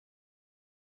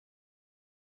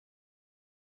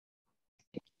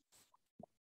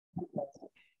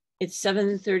It's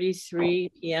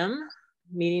 7:33 p.m.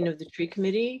 meeting of the tree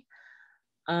committee.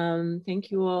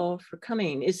 Thank you all for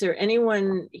coming. Is there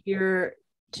anyone here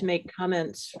to make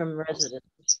comments from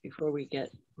residents before we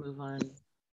move on?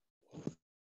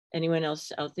 Anyone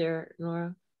else out there,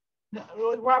 Nora?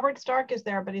 Robert Stark is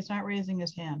there, but he's not raising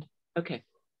his hand. Okay.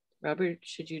 Robert,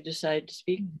 should you decide to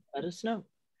speak, let us know.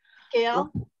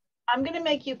 Gail, I'm going to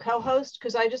make you co-host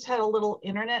because I just had a little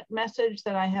internet message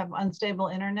that I have unstable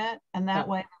internet, and that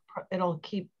way it'll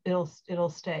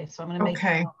stay. So I'm going to make you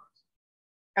co-host.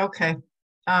 Okay.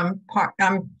 I'm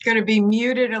going to be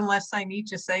muted unless I need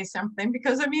to say something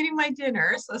because I'm eating my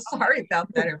dinner. So sorry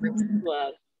about that, everyone.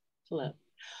 Love.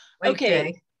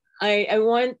 Okay.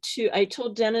 I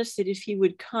told Dennis that if he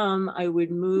would come, I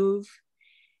would move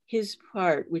his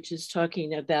part, which is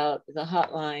talking about the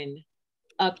hotline,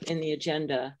 up in the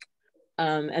agenda.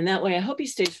 And that way, I hope he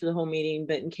stays for the whole meeting,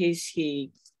 but in case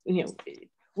he,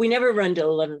 we never run till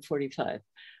 11:45,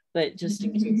 but just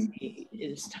in case he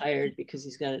is tired because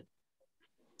he's got it.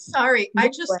 Sorry, I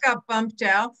just got bumped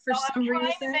out for some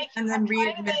reason and then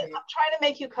readmitted. I'm trying to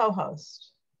make you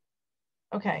co-host.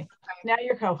 Okay, now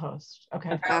you're co-host.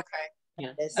 Okay.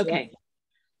 Yeah. Okay.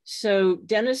 So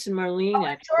Dennis and Marlene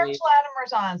actually. George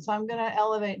Latimer's on, so I'm going to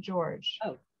elevate George.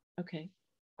 Oh, okay.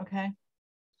 Okay.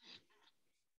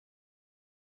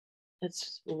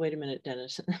 Well, wait a minute,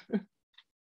 Dennis.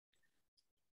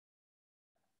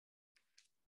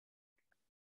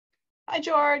 Hi,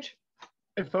 George.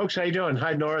 Hey, folks, how you doing?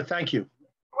 Hi, Nora. Thank you.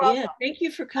 Yeah, thank you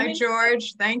for coming. Hi,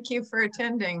 George. Thank you for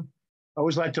attending. I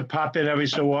always like to pop in every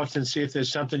so often, see if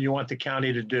there's something you want the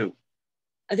county to do.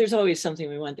 There's always something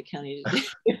we want the county to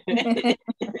do.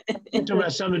 It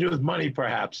has something to do with money,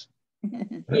 perhaps.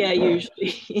 Yeah,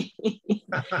 usually.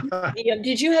 Yeah,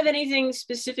 did you have anything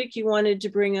specific you wanted to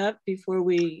bring up before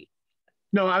we?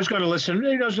 No, I was going to listen. I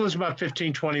was going to listen about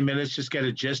 15, 20 minutes, just get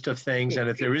a gist of things. And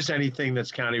if there is anything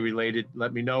that's county related,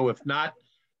 let me know. If not,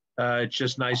 it's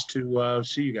just nice to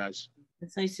see you guys.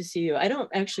 It's nice to see you. I don't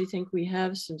actually think we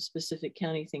have some specific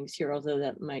county things here, although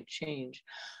that might change.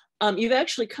 You've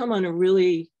actually come on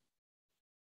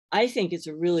I think it's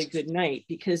a really good night,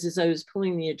 because as I was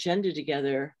pulling the agenda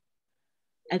together,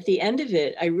 at the end of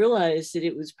it, I realized that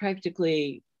it was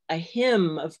practically a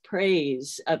hymn of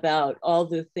praise about all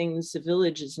the things the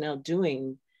village is now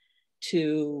doing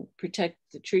to protect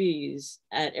the trees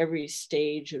at every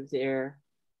stage of their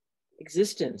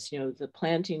existence, the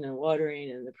planting and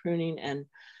watering and the pruning. And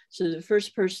so the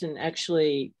first person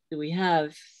actually that we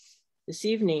have this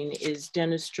evening is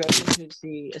Dennis Drugan, who's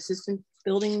the assistant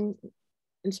building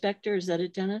inspector. Is that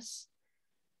it, Dennis?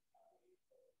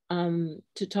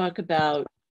 To talk about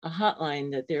a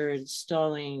hotline that they're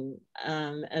installing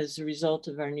as a result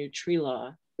of our new tree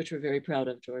law, which we're very proud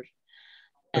of, George.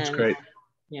 That's great.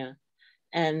 Yeah.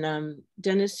 And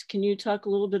Dennis, can you talk a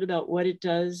little bit about what it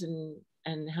does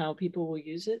and how people will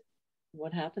use it?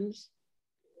 What happens?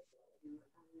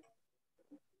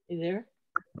 You there?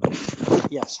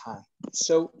 Yes, hi.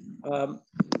 So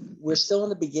we're still in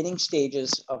the beginning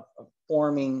stages of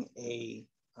forming a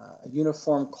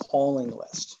uniform calling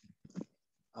list.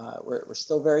 We're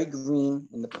still very green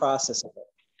in the process of it.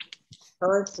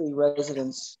 Currently,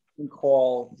 residents can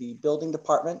call the building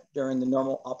department during the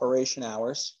normal operation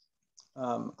hours.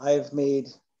 I have made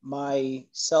my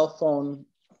cell phone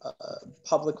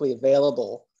publicly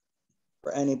available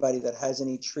for anybody that has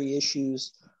any tree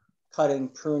issues, cutting,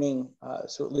 pruning,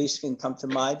 so at least can come to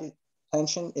my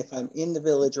attention if I'm in the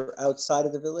village or outside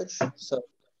of the village. So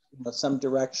some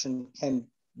direction can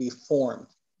be formed.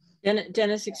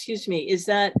 Dennis, excuse me,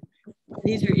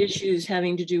 these are issues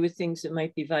having to do with things that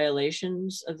might be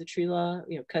violations of the tree law,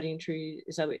 cutting trees?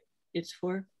 Is that what it's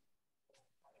for?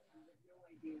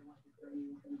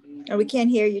 Oh, we can't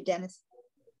hear you, Dennis.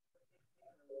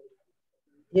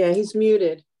 Yeah, he's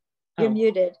muted. You're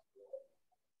muted.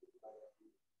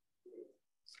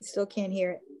 Still can't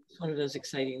hear it. It's one of those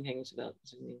exciting things about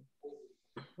Zoom.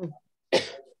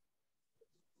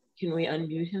 Can we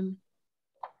unmute him?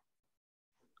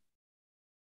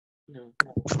 No.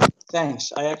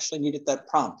 Thanks. I actually needed that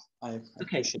prompt. I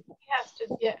appreciate it. Yes,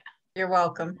 yeah. You're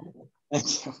welcome.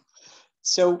 Thank you.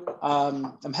 So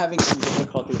I'm having some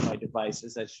difficulty with my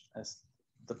devices, as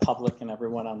the public and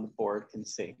everyone on the board can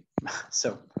see.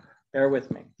 So bear with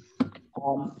me.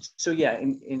 So yeah,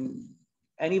 in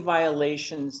any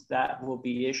violations that will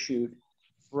be issued,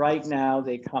 right now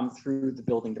they come through the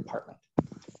building department.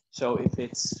 So if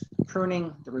it's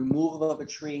pruning, the removal of a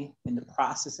tree, in the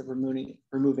process of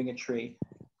removing a tree,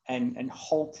 and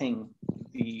halting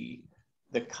the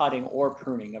cutting or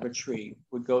pruning of a tree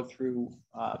would go through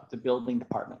the building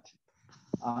department.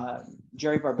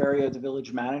 Jerry Barbario, the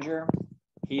village manager,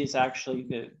 he is actually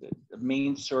the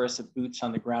main source of boots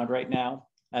on the ground right now.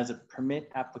 As a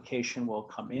permit application will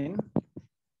come in,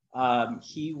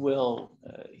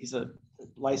 he's a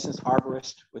licensed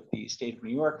arborist with the state of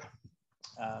New York,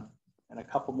 and a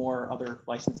couple more other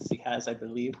licenses he has, I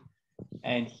believe.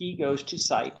 And he goes to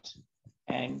site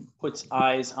and puts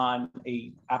eyes on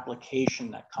a application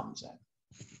that comes in.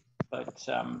 But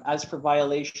as for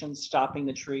violations, stopping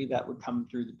the tree, that would come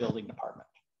through the building department.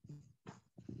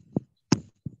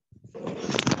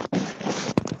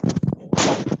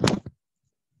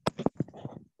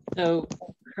 So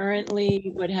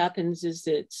currently what happens is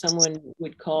that someone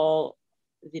would call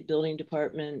the building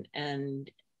department and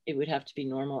it would have to be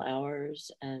normal hours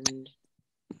and.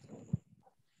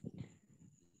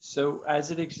 So as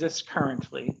it exists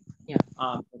currently, yeah,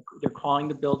 they're calling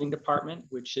the building department,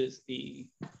 which is the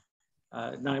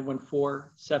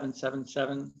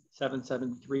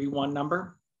 914-777-7731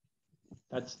 number.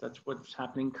 That's what's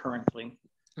happening currently.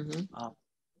 Mm-hmm.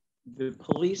 The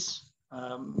police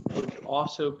would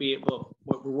also be able,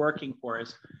 what we're working for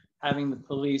is having the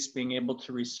police being able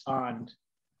to respond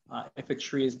if a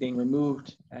tree is being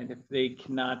removed, and if they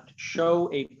cannot show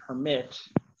a permit,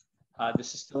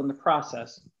 this is still in the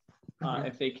process. Mm-hmm.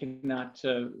 If they cannot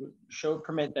show a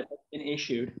permit that has been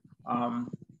issued,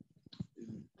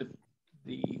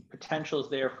 the potential is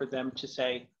there for them to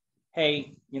say,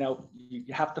 hey, you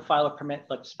have to file a permit,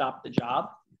 let's stop the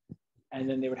job. And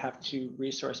then they would have to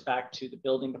resource back to the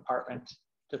building department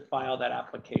to file that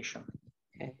application.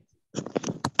 Okay.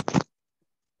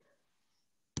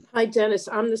 Hi, Dennis.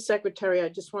 I'm the secretary. I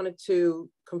just wanted to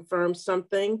confirm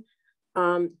something.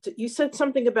 You said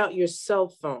something about your cell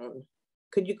phone.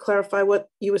 Could you clarify what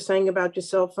you were saying about your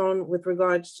cell phone with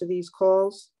regards to these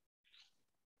calls?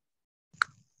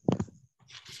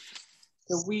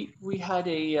 So we had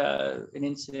an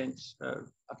incident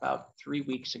about 3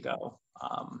 weeks ago.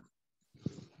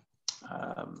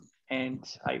 And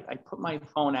I put my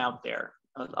phone out there.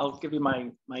 I'll give you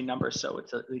my number so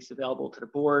it's at least available to the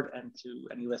board and to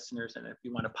any listeners, and if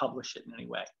you want to publish it in any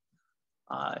way.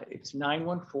 It's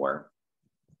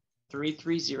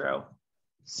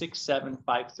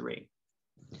 914-330-6753.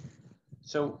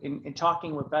 So in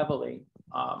talking with Beverly,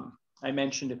 I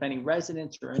mentioned if any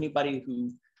residents or anybody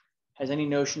who has any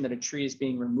notion that a tree is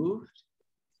being removed,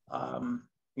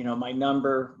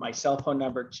 my cell phone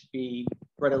number to be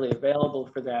readily available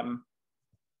for them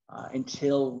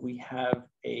until we have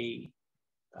a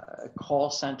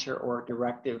call center or a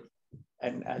directive,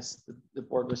 and as the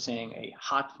board was saying, a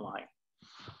hotline.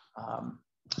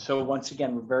 So once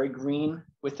again, we're very green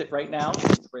with it right now.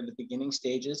 We're in the beginning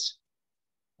stages.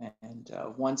 And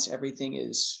once everything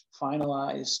is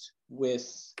finalized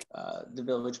with the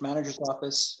village manager's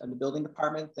office and the building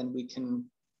department, then we can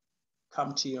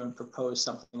come to you and propose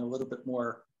something a little bit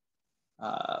more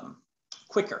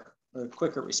quicker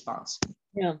response.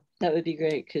 Yeah, that would be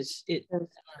great because it.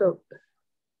 So,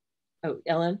 oh,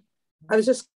 Ellen? I was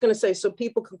just going to say, so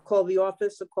people can call the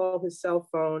office or call his cell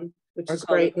phone, which is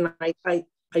great. And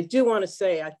I do want to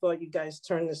say, I thought you guys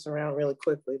turned this around really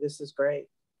quickly. This is great.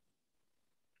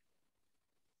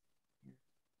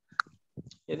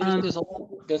 Yeah, there's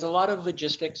a lot of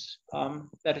logistics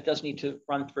that it does need to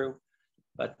run through,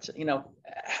 but I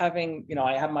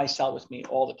have my cell with me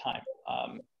all the time.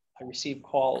 I receive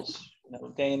calls,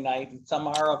 day and night, and some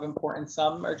are of importance.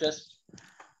 Some are just,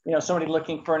 somebody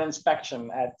looking for an inspection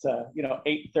at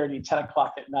 8:30, 10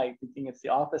 o'clock at night, thinking it's the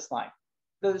office line.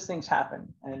 Those things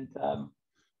happen, and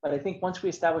but I think once we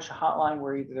establish a hotline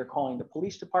where either they're calling the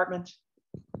police department,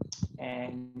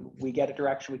 and we get a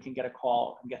direction, we can get a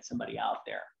call and get somebody out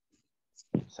there.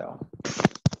 So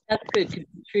that's good because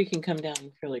the tree can come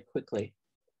down fairly quickly.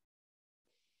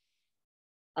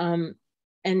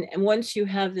 And once you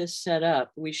have this set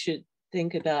up, we should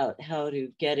think about how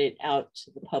to get it out to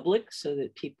the public so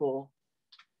that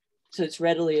so it's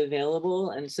readily available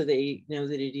and so they know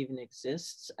that it even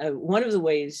exists. One of the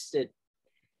ways that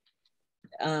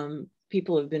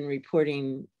people have been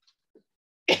reporting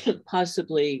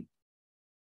possibly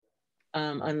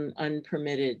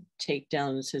unpermitted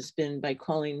takedowns has been by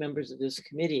calling members of this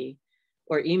committee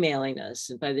or emailing us.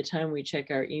 And by the time we check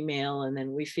our email and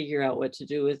then we figure out what to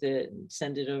do with it and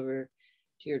send it over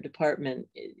to your department,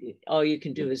 all you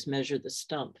can do is measure the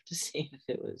stump to see if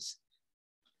it was,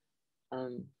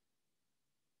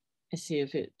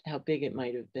 how big it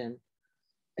might have been.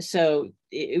 So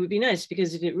it would be nice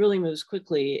because if it really moves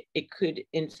quickly, it could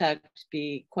in fact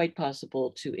be quite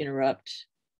possible to interrupt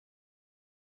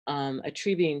a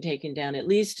tree being taken down, at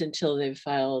least until they've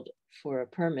filed for a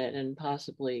permit, and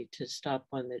possibly to stop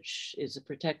one that is a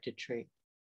protected tree.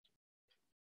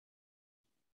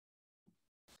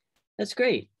 That's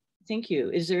great. Thank you.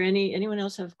 Is there anyone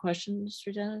else have questions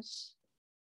for Dennis?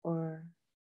 Or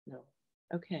no?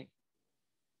 Okay.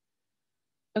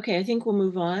 Okay, I think we'll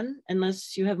move on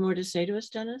unless you have more to say to us,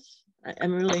 Dennis.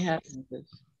 I'm really happy with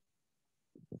this.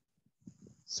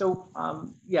 So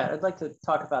yeah, I'd like to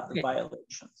talk about the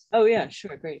violations. Oh yeah,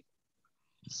 sure, great.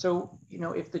 So, you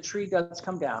know, if the tree does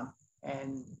come down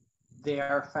and they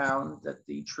are found that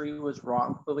the tree was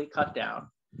wrongfully cut down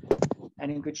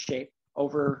and in good shape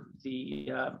over the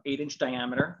 8-inch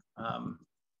diameter,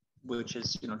 which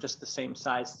is, you know, just the same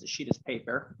size as a sheet of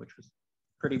paper, which was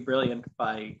pretty brilliant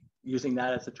by using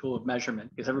that as a tool of measurement,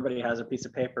 because everybody has a piece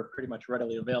of paper pretty much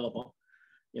readily available,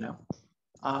 you know.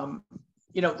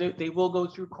 They will go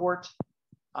through court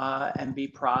and be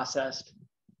processed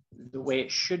the way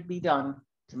it should be done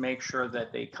to make sure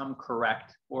that they come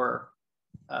correct, or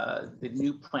the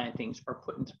new plantings are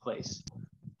put into place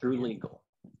through legal.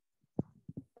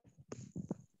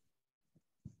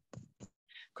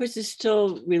 Of course, it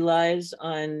still relies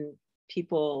on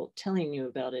people telling you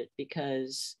about it,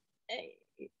 because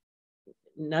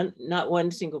not one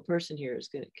single person here is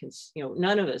going to, you know,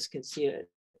 none of us can see it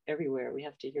everywhere. We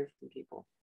have to hear from people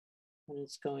when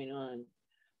it's going on.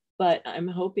 But I'm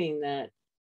hoping that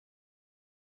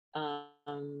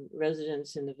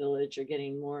residents in the village are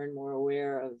getting more and more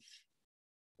aware of,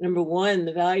 number one,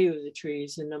 the value of the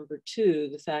trees, and number two,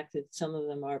 the fact that some of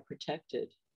them are protected.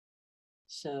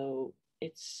 So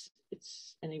it's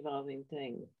an evolving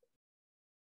thing.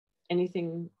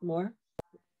 Anything more?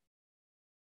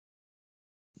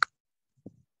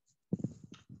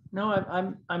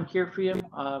 No, I'm here for you.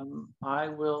 I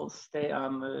will stay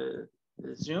on the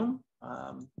Zoom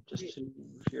just to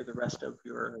hear the rest of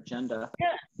your agenda.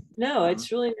 Yeah, no,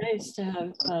 it's really nice to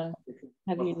have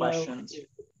you know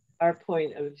our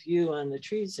point of view on the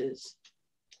trees is.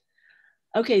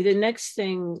 Okay, the next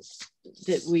thing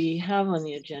that we have on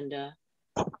the agenda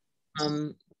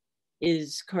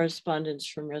is correspondence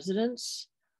from residents.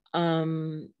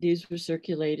 These were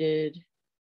circulated.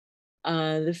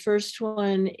 The first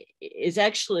one is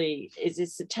actually,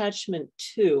 it's attachment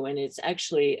 2, and it's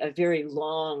actually a very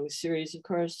long series of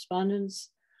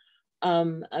correspondence.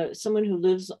 Someone who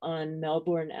lives on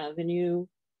Melbourne Avenue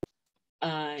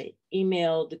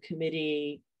emailed the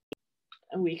committee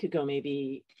a week ago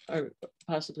maybe, or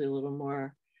possibly a little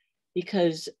more,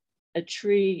 because a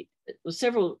tree, well,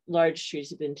 several large trees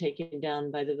have been taken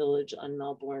down by the village on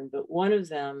Melbourne, but one of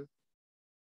them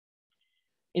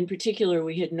in particular,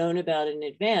 we had known about in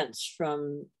advance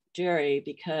from Jerry,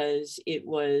 because it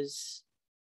was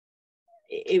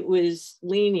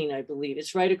leaning, I believe.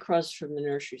 It's right across from the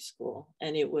nursery school,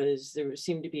 and there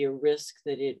seemed to be a risk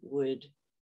that it would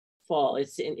fall.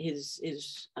 It's in his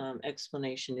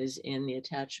explanation is in the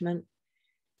attachment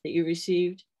that you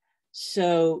received.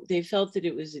 So they felt that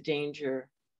it was a danger,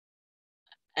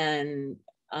 and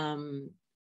the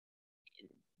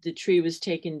tree was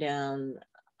taken down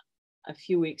a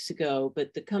few weeks ago,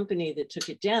 but the company that took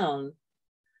it down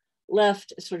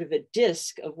left sort of a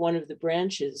disc of one of the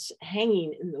branches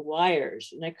hanging in the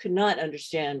wires. And I could not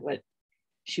understand what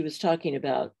she was talking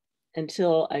about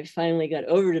until I finally got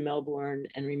over to Melbourne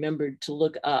and remembered to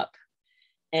look up.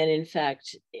 And in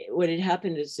fact, what had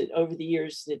happened is that over the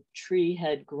years, the tree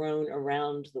had grown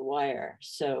around the wire.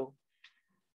 So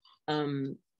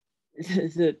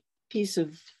the piece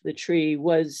of the tree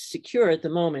was secure at the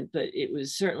moment, but it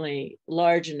was certainly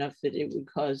large enough that it would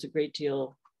cause a great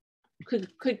deal,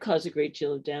 could cause a great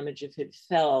deal of damage if it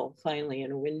fell finally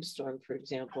in a windstorm, for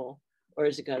example, or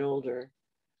as it got older.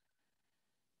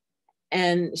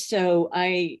 And so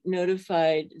I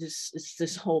notified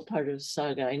this whole part of the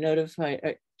saga. I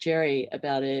notified Jerry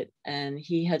about it, and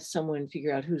he had someone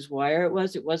figure out whose wire it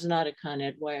was. It was not a Con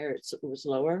Ed wire, it was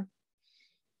lower.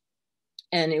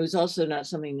 And it was also not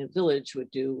something the village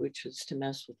would do, which was to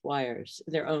mess with wires.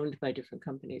 They're owned by different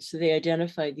companies. So they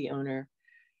identified the owner,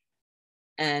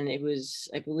 and it was,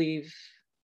 I believe,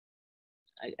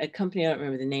 a company I don't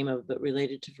remember the name of, but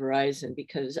related to Verizon,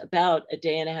 because about a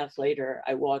day and a half later,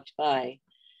 I walked by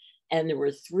and there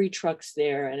were 3 trucks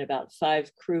there and about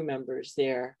 5 crew members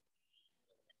there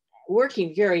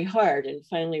working very hard, and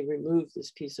finally removed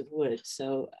this piece of wood.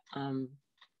 So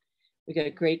we got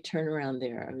a great turnaround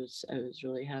there. I was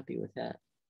really happy with that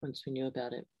once we knew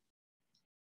about it.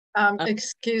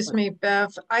 Excuse me, Bev.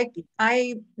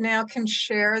 I now can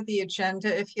share the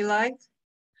agenda if you like.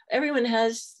 Everyone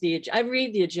has I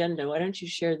read the agenda. Why don't you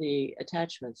share the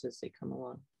attachments as they come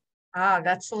along?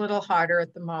 That's a little harder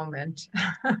at the moment.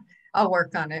 I'll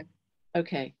work on it.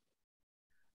 Okay.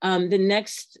 The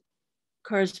next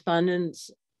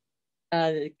correspondence,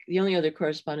 the only other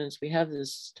correspondence we have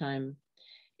this time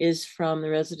is from the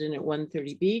resident at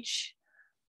 130 Beach,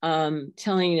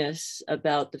 telling us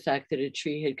about the fact that a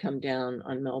tree had come down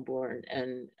on Melbourne.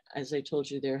 And as I told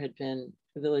you, the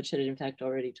village had in fact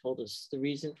already told us the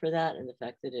reason for that and the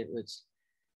fact that it was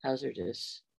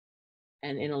hazardous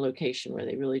and in a location where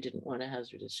they really didn't want a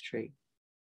hazardous tree.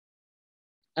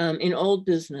 In old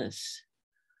business,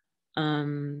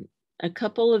 a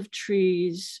couple of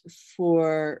trees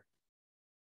for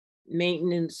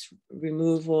maintenance,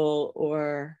 removal,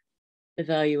 or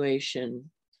evaluation.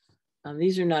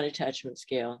 These are not attachment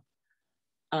scale.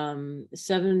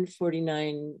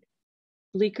 749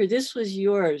 Bleecker, this was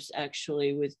yours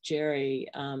actually with Jerry.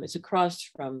 It's across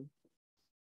from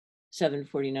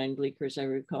 749 Bleecker, as I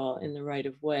recall, in the right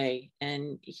of way.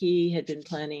 And he had been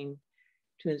planning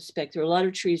to inspect. There were a lot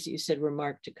of trees that you said were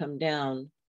marked to come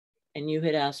down, and you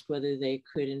had asked whether they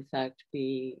could in fact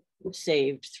be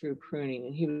saved through pruning,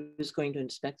 and he was going to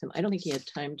inspect them. I don't think he had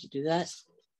time to do that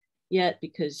yet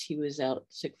because he was out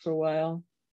sick for a while.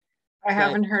 I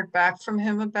haven't heard back from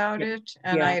him about it,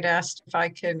 and I had asked if I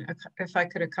could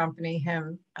accompany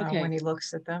him when he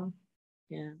looks at them.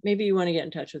 Yeah, maybe you want to get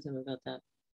in touch with him about that.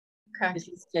 Okay. Because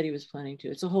he said he was planning to.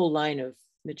 It's a whole line of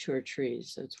mature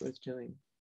trees, so it's worth doing.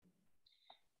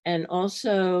 And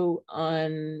also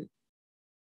on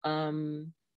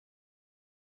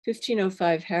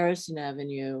 1505 Harrison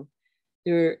Avenue,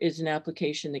 there is an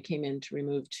application that came in to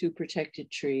remove 2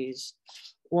 protected trees,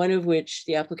 one of which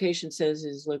the application says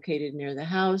is located near the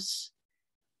house,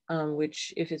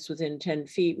 which if it's within 10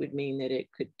 feet would mean that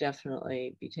it could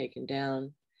definitely be taken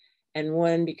down. And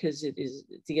one, because it is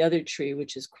the other tree,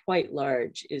 which is quite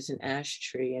large, is an ash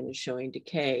tree and is showing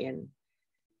decay. And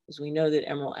as we know that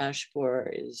emerald ash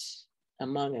borer is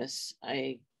among us,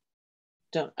 I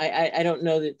don't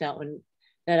know that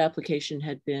that application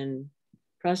had been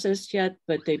processed yet,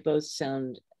 but they both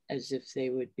sound as if they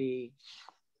would be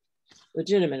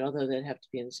legitimate, although they'd have to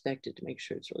be inspected to make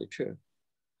sure it's really true.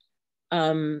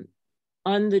 On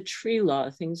the tree law,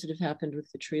 things that have happened with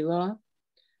the tree law,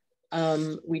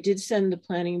 we did send the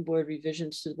planning board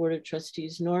revisions to the Board of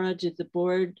Trustees. Nora, did the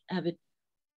board have it?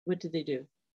 What did they do?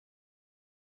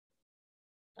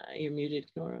 You're muted,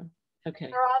 Nora. Okay.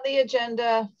 They're on the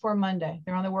agenda for Monday.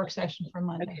 They're on the work session for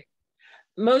Monday. Okay.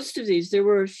 Most of these, there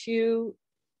were a few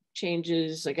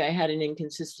changes, like I had an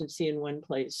inconsistency in one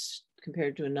place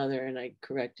compared to another and I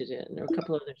corrected it. And there were a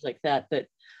couple others like that, but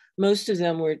most of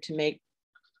them were to make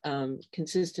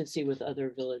consistency with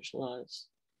other village laws.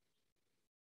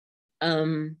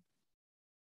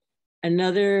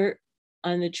 Another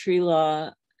on the tree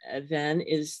law then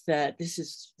is that this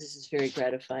is very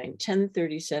gratifying.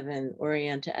 1037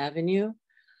 Orienta Avenue.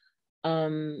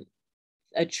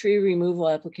 A tree removal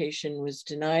application was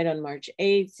denied on March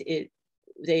 8th.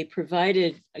 They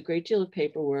provided a great deal of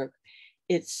paperwork.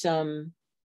 It's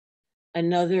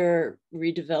another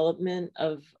redevelopment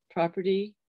of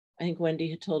property. I think Wendy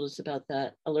had told us about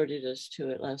that, alerted us to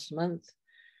it last month.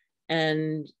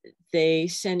 And they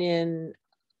sent in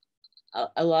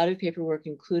a lot of paperwork,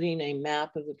 including a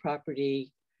map of the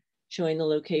property showing the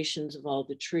locations of all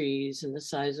the trees and the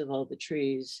size of all the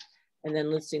trees, and then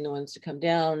listing the ones to come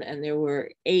down. And there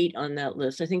were 8 on that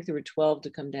list. I think there were 12 to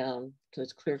come down, so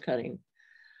it's clear cutting.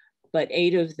 But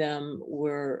 8 of them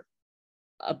were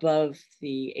above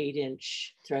the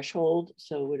 8-inch threshold,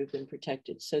 so it would have been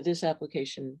protected. So this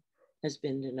application has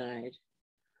been denied.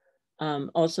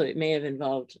 Also, it may have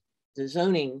involved the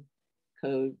zoning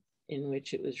code in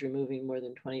which it was removing more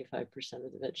than 25%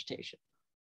 of the vegetation.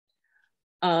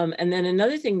 And then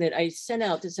another thing that I sent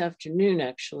out this afternoon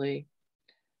actually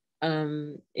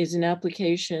is an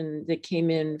application that came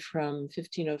in from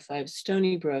 1505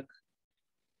 Stony Brook,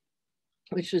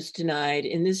 which was denied.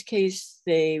 In this case,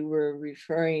 they were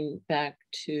referring back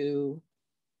to,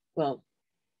 well,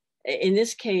 in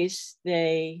this case,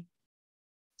 they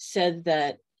said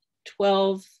that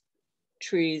 12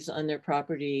 trees on their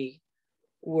property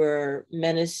were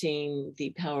menacing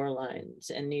the power lines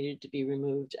and needed to be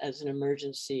removed as an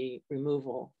emergency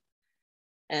removal.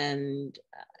 And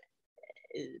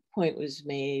the point was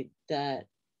made that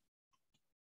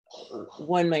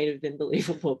 1 might have been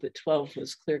believable, but 12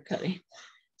 was clear cutting.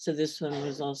 So this one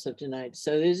was also denied.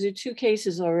 So these are 2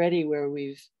 cases already where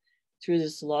we've, through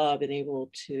this law, been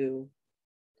able to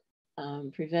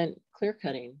prevent clear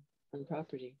cutting on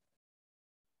property.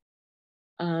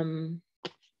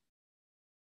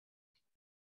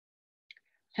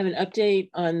 Have an update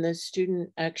on the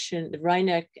student action, the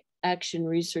Rhineck Action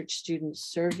Research Student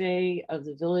Survey of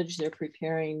the village. They're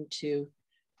preparing to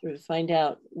sort of find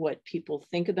out what people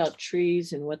think about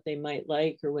trees and what they might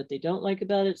like or what they don't like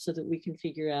about it, so that we can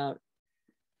figure out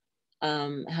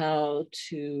how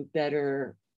to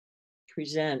better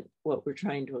present what we're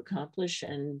trying to accomplish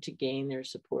and to gain their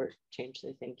support, change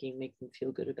their thinking, make them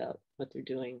feel good about what they're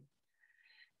doing.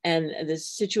 And the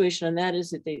situation on that is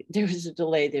that there was a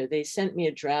delay there. They sent me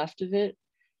a draft of it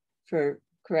for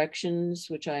corrections,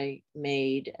 which I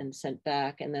made and sent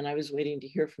back. And then I was waiting to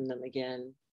hear from them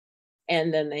again.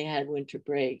 And then they had winter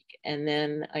break. And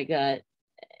then I got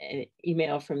an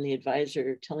email from the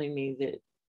advisor telling me that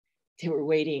they were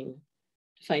waiting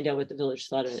to find out what the village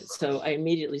thought of it. So I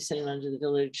immediately sent it on to the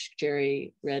village.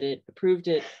 Jerry read it, approved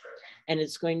it, and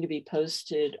it's going to be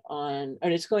posted on,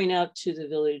 and it's going out to the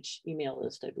village email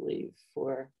list, I believe,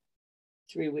 for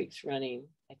 3 weeks running.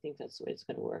 I think that's the way it's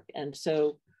going to work. And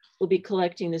so we'll be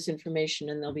collecting this information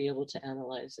and they'll be able to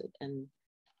analyze it. And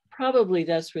probably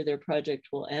that's where their project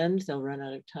will end. They'll run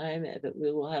out of time, but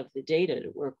we will have the data to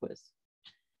work with.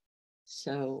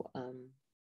 So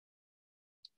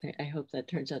I hope that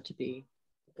turns out to be.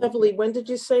 Beverly, when did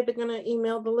you say they're going to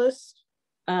email the list?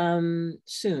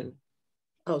 Soon.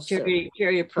 Oh,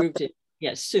 Jerry approved it.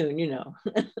 Yes, soon, you know.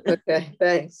 Okay,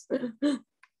 thanks.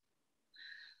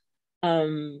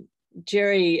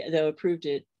 Jerry, though, approved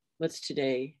it. What's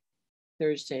today?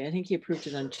 Thursday. I think he approved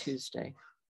it on Tuesday.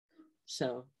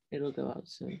 So it'll go out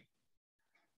soon.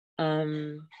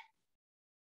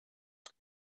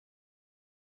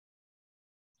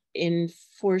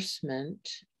 Enforcement.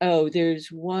 Oh,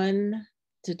 there's one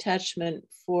detachment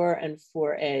 4 and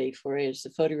 4A. 4A is the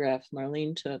photograph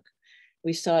Marlene took.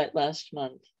 We saw it last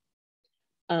month.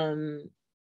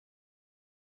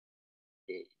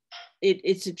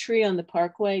 It's a tree on the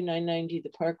Parkway, 990 the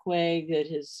Parkway, that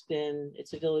has been,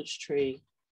 it's a village tree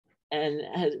and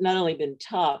has not only been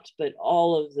topped, but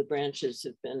all of the branches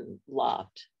have been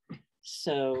lopped.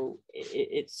 So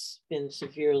it's been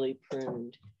severely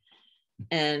pruned.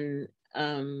 And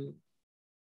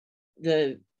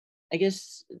I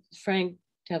guess Frank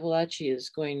Tavolacci is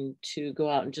going to go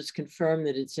out and just confirm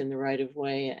that it's in the right of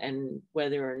way and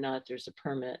whether or not there's a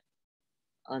permit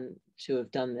to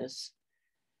have done this.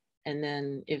 And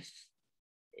then if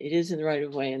it is in the right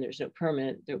of way and there's no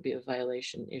permit, there'll be a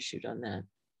violation issued on that.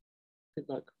 Good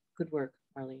luck, good work,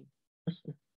 Marlene.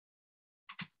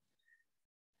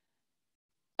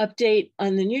 Update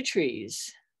on the new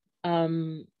trees.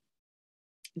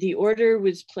 The order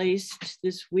was placed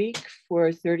this week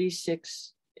for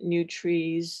 36 new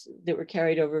trees that were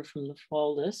carried over from the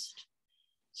fall list.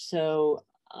 So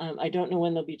I don't know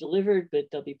when they'll be delivered, but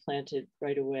they'll be planted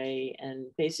right away. And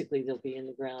basically they'll be in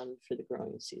the ground for the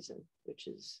growing season, which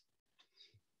is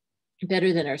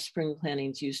better than our spring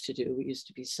plantings used to do. We used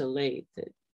to be so late that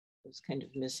it was kind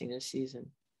of missing a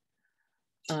season.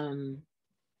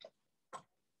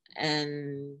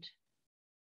 And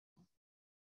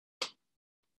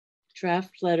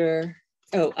draft letter.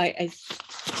 Oh, I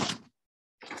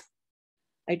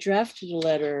drafted a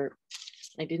letter.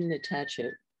 I didn't attach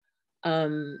it.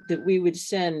 That we would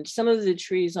send some of the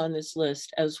trees on this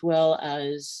list, as well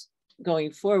as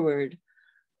going forward,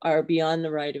 are beyond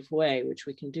the right of way, which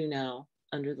we can do now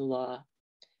under the law.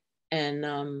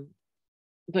 And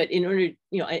but in order,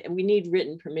 you know, we need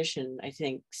written permission, I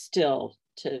think, still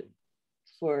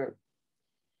for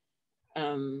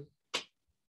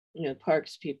you know,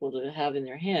 parks people to have in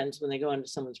their hands when they go onto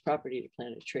someone's property to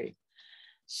plant a tree.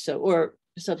 So, or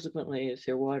subsequently if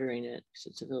they're watering it, because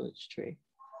it's a village tree.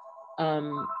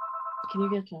 Can you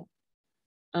get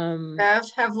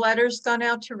that? Have letters gone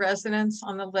out to residents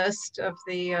on the list of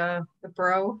the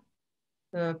borough,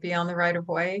 the beyond the right of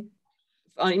way?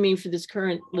 I mean, for this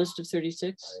current list of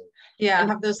 36? Yeah,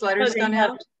 have those letters gone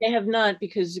out? They have not,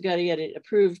 because you got to get it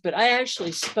approved, but I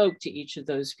actually spoke to each of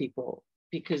those people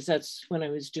because that's when I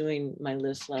was doing my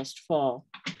list last fall.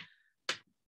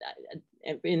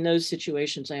 In those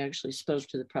situations, I actually spoke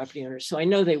to the property owners. So I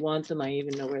know they want them. I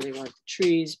even know where they want the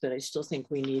trees, but I still think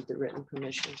we need the written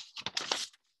permission.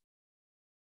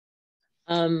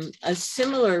 A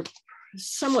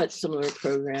somewhat similar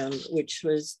program, which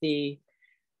was the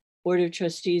Board of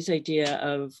Trustees idea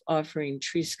of offering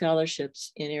tree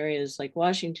scholarships in areas like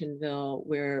Washingtonville,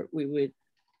 where we would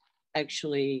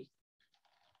actually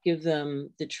give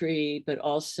them the tree, but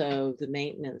also the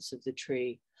maintenance of the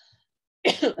tree,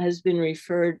 has been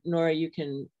referred. Nora, you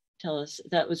can tell us,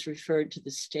 that was referred to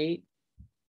the state?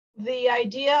 The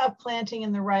idea of planting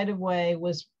in the right of way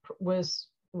was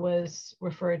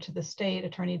referred to the state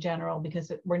attorney general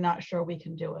because we're not sure we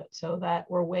can do it. So that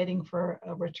we're waiting for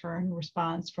a return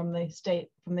response from the state,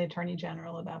 from the attorney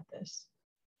general about this.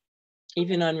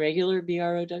 Even on regular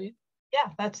BROW? Yeah,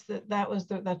 that's the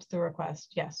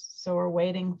request. Yes. So we're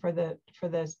waiting for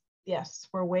this. Yes,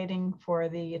 we're waiting for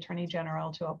the attorney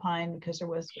general to opine because there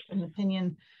was an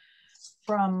opinion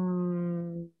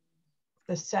from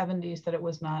the 70s that it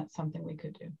was not something we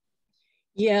could do.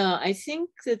 Yeah, I think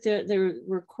that there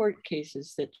were court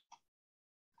cases that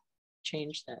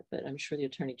changed that, but I'm sure the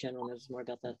Attorney General knows more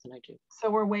about that than I do. So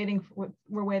we're waiting for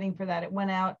that. It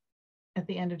went out at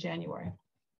the end of January.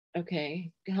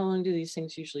 Okay, how long do these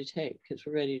things usually take? Because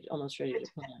we're almost ready to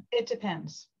plan. It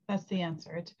depends. That's the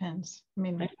answer. It depends. I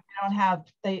mean, they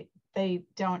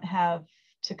don't have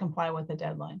to comply with the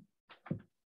deadline.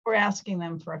 We're asking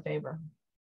them for a favor.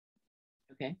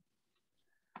 Okay.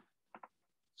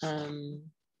 So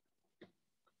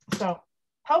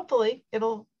hopefully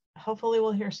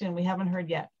we'll hear soon. We haven't heard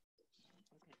yet.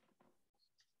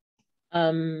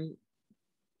 Oh,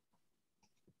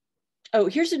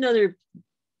 here's another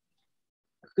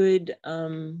good,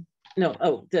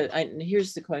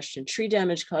 here's the question. Tree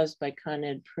damage caused by Con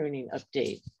Ed pruning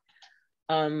update.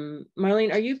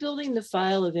 Marlene, are you building the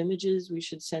file of images? We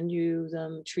should send you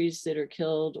them, trees that are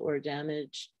killed or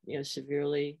damaged,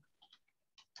 severely.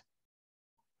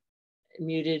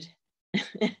 Muted.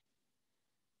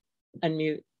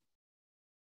 Unmute.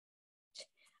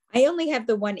 I only have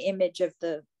the one image of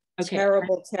the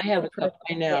terrible. I have a couple.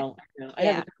 I know. I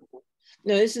have a couple.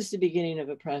 No, this is the beginning of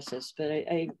a process, but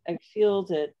I feel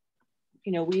that,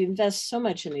 we invest so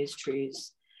much in these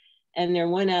trees, and they're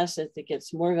one asset that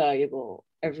gets more valuable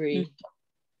every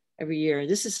year.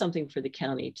 This is something for the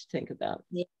county to think about.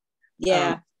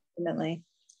 Yeah, definitely.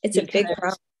 It's a big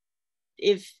problem.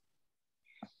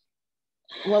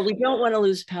 We don't want to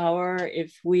lose power.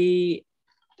 If we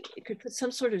could put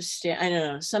some sort of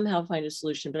somehow find a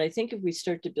solution. But I think if we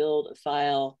start to build a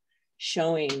file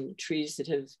showing trees that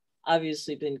have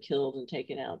obviously been killed and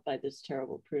taken out by this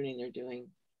terrible pruning they're doing,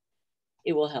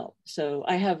 it will help. So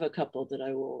I have a couple that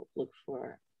I will look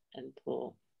for and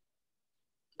pull.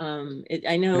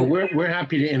 I know we're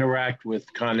happy to interact with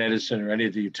Con Edison or any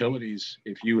of the utilities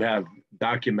if you have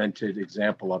documented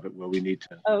example of it where we need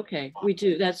to. Okay, we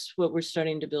do. That's what we're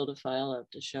starting to build a file of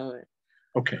to show it.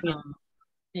 Okay.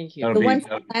 Thank you. The one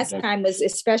last time was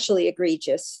especially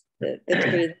egregious. The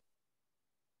tree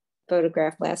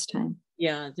photograph last time.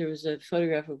 Yeah, there was a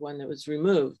photograph of one that was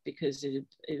removed because it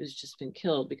was just been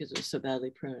killed because it was so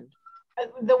badly pruned.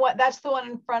 That's the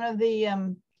one in front of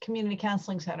the community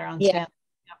counseling center on Stanley.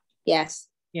 Yes.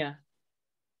 Yeah.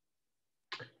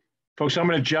 Folks, I'm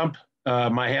going to jump.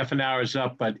 My half an hour is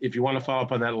up, but if you want to follow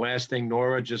up on that last thing,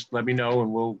 Nora, just let me know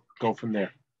and we'll go from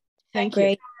there. Thank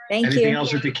you. Thank you. Anything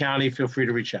else at the county, feel free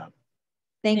to reach out.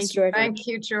 Thanks, George. Thank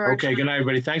you, George. Okay, good night,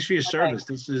 everybody. Thanks for your service.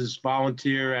 This is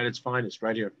volunteer at its finest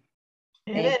right here.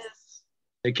 It is.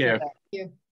 Take care. Thank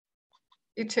you.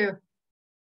 You too.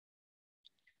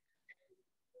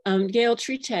 Gail,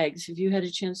 tree tags. Have you had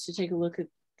a chance to take a look at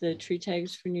the tree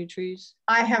tags for new trees?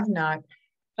 I have not.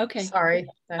 Okay. Sorry.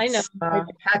 I know.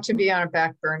 Had to be on a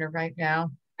back burner right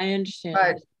now. I understand.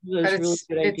 But really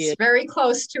it's very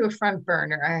close to a front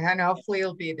burner. And hopefully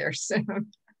it'll be there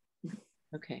soon.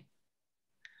 Okay.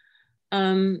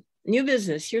 New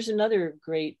business. Here's another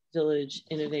great village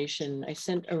innovation. I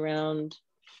sent around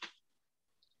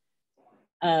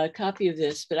a copy of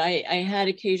this, but I had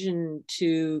occasion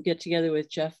to get together with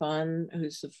Jeff Vaughn,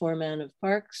 who's the foreman of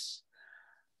Parks,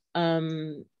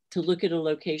 to look at a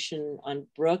location on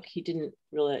Brook. He didn't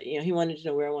really, he wanted to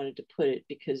know where I wanted to put it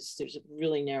because there's a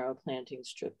really narrow planting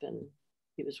strip and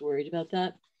he was worried about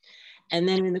that. And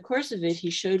then in the course of it,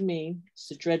 he showed me, it's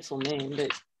a dreadful name,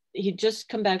 but he'd just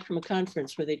come back from a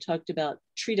conference where they talked about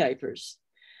tree diapers.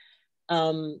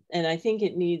 And I think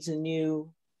it needs a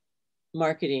new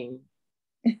marketing.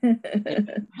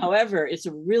 However, it's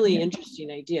a really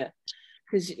interesting idea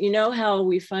because you know how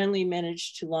we finally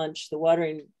managed to launch the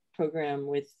watering program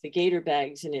with the gator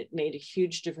bags and it made a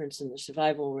huge difference in the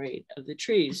survival rate of the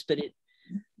trees, but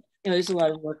there's a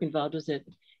lot of work involved with it.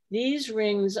 These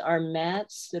rings are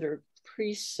mats that are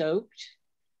pre-soaked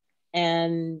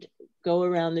and go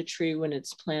around the tree when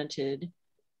it's planted.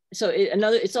 So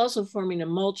it's also forming a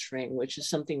mulch ring, which is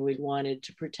something we wanted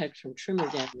to protect from trimmer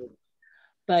damage.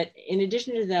 But in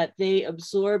addition to that, they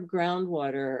absorb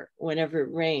groundwater whenever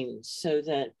it rains so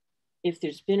that if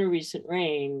there's been a recent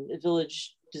rain, the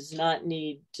village does not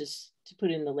need to put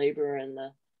in the labor and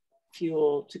the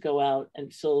fuel to go out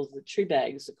and fill the tree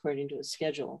bags according to a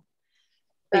schedule.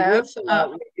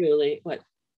 What?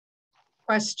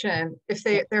 Question: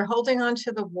 if they're holding on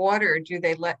to the water, do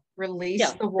they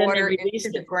release the water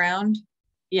into the ground?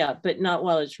 Yeah, but not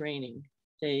while it's raining.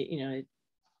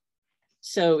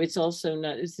 So it's also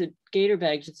not. It's the gator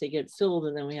bags if they get filled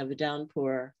and then we have a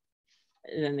downpour.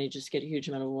 And then they just get a huge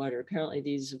amount of water. Apparently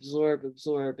these absorb,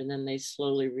 and then they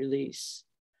slowly release.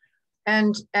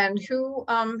 And who,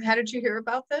 how did you hear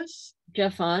about this?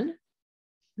 Jeff Vaughn,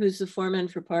 who's the foreman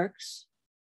for Parks.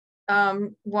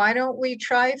 why don't we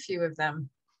try a few of them?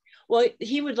 Well,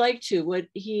 he would like to. What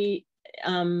he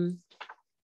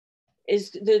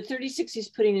is, the 36 he's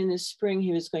putting in this spring,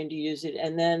 he was going to use it.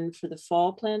 And then for the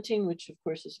fall planting, which of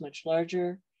course is much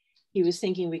larger, he was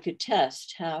thinking we could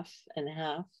test half and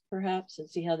half perhaps and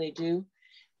see how they do.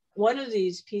 One of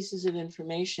these pieces of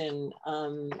information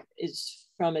is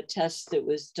from a test that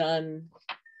was done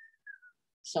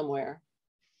somewhere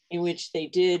in which they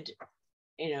did,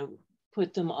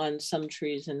 put them on some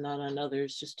trees and not on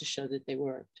others, just to show that they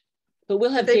worked. But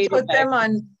we'll have they put them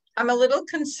on. I'm a little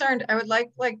concerned. I would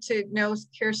like to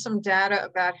hear some data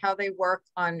about how they work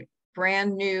on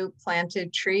brand new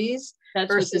planted trees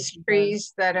versus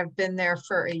trees that have been there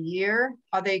for a year.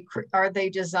 Are they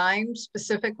designed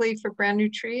specifically for brand new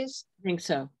trees? I think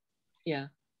so. Yeah.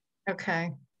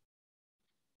 Okay.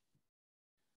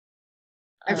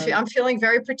 I'm feeling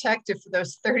very protective for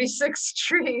those 36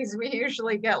 trees. We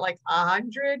usually get like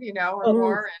 100, or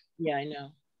more. And yeah, I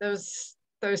know. Those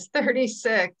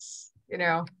 36,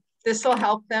 this will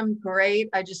help them. Great.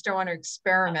 I just don't want to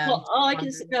experiment. Well, all I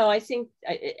can say, no, I think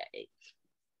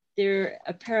there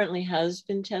apparently has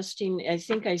been testing. I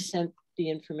think I sent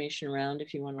the information around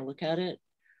if you want to look at it.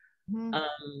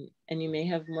 Mm-hmm. And you may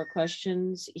have more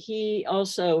questions. He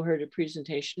also heard a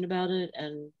presentation about it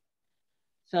and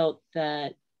felt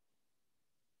that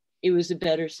it was a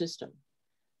better system,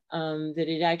 that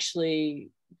it actually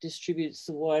distributes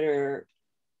the water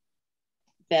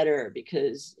better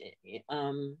because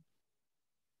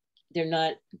they're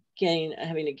not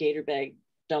having a gator bag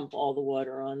dump all the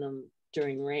water on them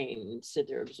during rain. Instead,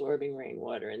 they're absorbing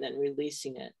rainwater and then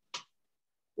releasing it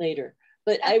later.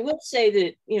 But I will say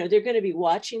that, they're going to be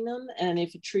watching them. And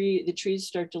if the trees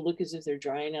start to look as if they're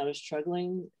drying out or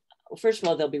struggling, well, first of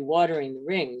all, they'll be watering the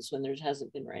rings when there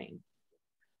hasn't been rain.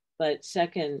 But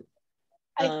second,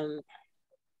 I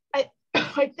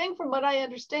think from what I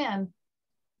understand,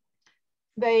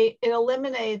 it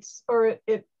eliminates or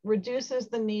it reduces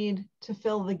the need to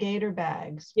fill the gator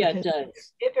bags. Yeah, it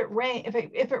does. If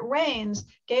it rains,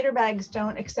 gator bags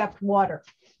don't accept water.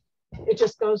 It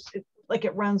just goes like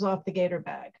it runs off the gator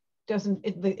bag.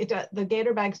 The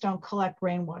gator bags don't collect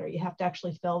rainwater. You have to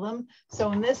actually fill them.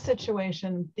 So in this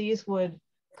situation, these would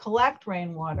collect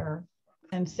rainwater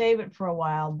and save it for a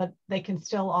while, but they can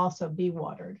still also be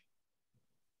watered.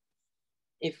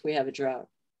 If we have a drought.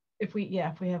 If we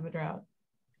have a drought.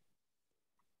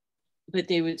 But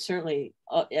they would certainly,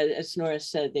 as Nora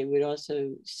said, they would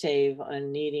also save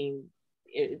on needing,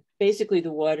 basically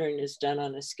the watering is done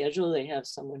on a schedule. They have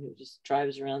someone who just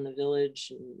drives around the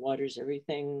village and waters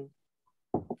everything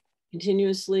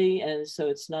continuously. And so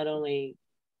it's not only,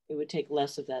 it would take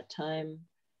less of that time,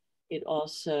 it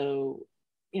also,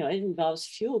 it involves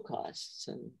fuel costs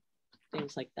and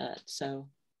things like that. So.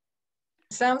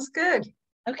 Sounds good.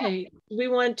 Okay, we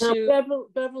want to.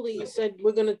 Beverly, you said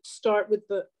we're going to start with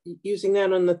using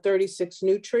that on the 36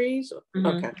 new trees? Mm-hmm.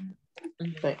 Okay,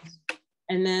 mm-hmm. Thanks.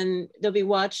 And then they'll be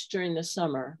watched during the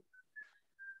summer.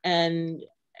 And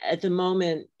at the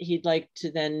moment, he'd like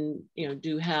to then,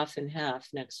 do half and half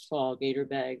next fall, gator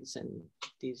bags and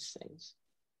these things.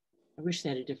 I wish they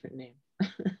had a different name.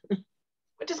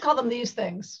 We just call them these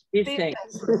things. These things.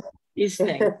 These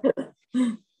things.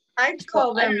 I'd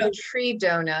call them tree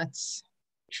donuts.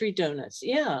 Tree donuts,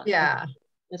 yeah. Yeah,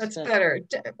 that's better.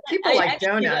 People like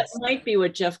donuts. That might be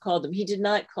what Jeff called them. He did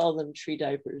not call them tree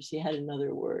diapers. He had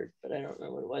another word, but I don't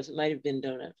remember what it was. It might have been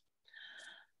donut.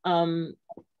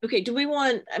 Okay, do we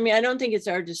want, I don't think it's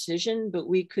our decision, but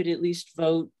we could at least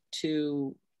vote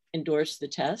to endorse the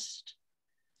test.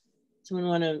 Someone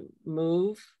want to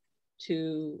move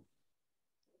to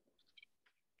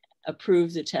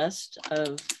approve the test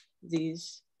of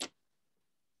these?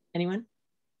 Anyone?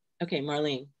 Okay,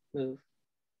 Marlene, move.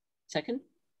 Second?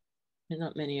 There's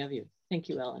not many of you. Thank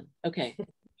you, Ellen. Okay,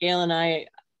 Gail and I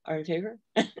are in favor?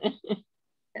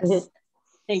 Yes.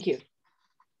 Thank you.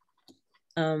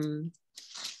 Where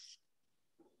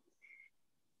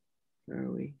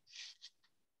are we?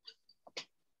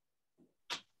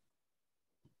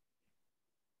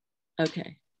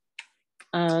 Okay.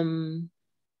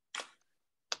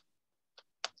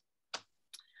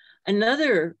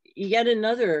 Yet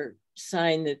another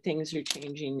sign that things are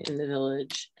changing in the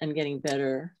village and getting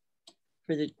better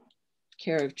for the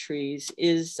care of trees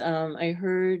is I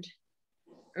heard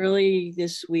early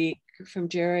this week from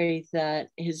Jerry that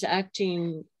his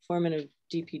acting foreman of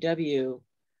DPW,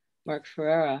 Mark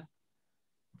Ferreira,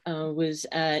 was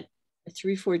at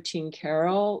 314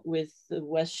 Carroll with the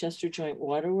Westchester Joint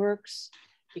Waterworks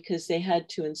because they had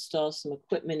to install some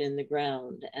equipment in the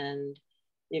ground, and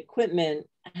the equipment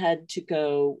had to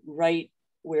go right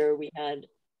where we had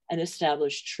an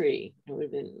established tree. It would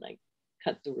have been like,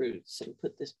 cut the roots and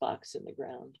put this box in the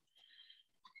ground.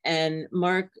 And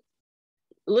Mark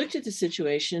looked at the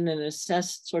situation and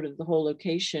assessed sort of the whole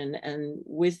location, and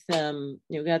with them,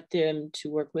 got them to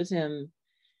work with him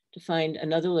to find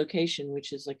another location,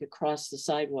 which is like across the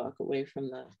sidewalk away from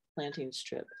the planting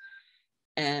strip.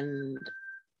 And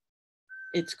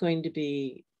it's going to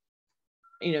be,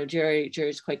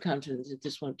 Jerry's quite confident that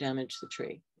this won't damage the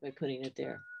tree by putting it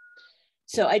there.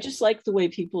 So I just like the way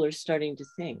people are starting to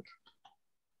think.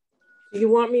 Do you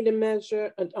want me to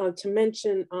mention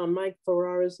Mike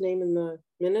Ferrara's name in the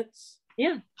minutes?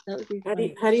 Yeah, that would be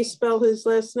fine. How do you spell his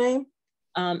last name?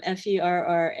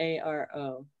 Ferraro.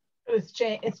 It's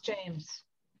James.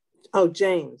 Oh,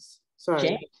 James. Sorry.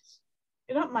 James.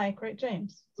 You're not Mike, right?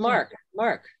 James. Mark.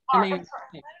 Mark.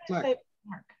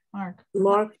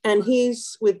 And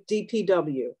he's with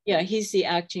DPW. Yeah, he's the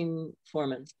acting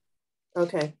foreman.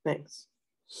 Okay, thanks.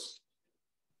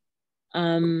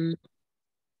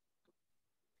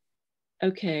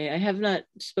 Okay, I have not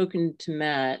spoken to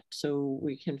Matt, so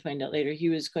we can find out later. He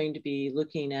was going to be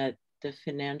looking at the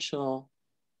financial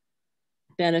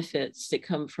benefits that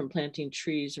come from planting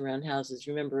trees around houses.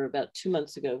 Remember, about 2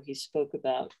 months ago, he spoke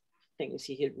about things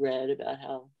he had read about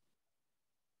how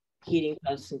heating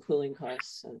costs and cooling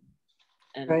costs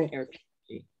and right. air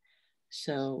quality.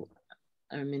 So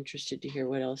I'm interested to hear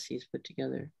what else he's put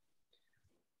together.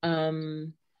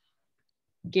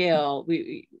 Gail,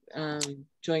 we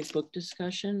joint book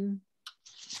discussion.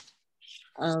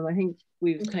 I think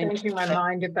we've kind of changing my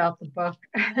mind about the book.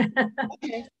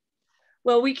 Okay.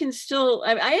 Well, we can still,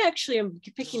 I actually am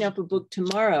picking up a book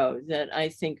tomorrow that I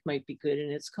think might be good,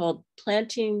 and it's called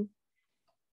Planting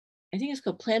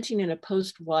in a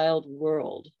Post-Wild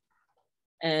World.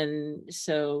 And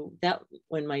so that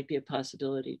one might be a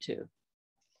possibility too.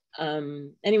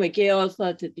 Anyway, Gail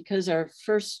thought that because our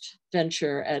first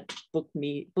venture at book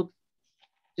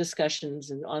discussions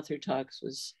and author talks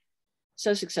was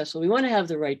so successful, we want to have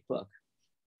the right book.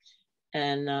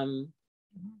 And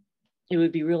it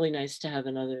would be really nice to have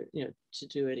another, to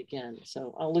do it again.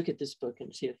 So I'll look at this book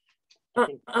and see if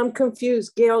I'm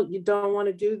confused. Gail, you don't want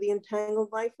to do the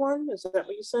Entangled Life one? Is that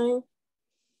what you're saying?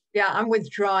 Yeah, I'm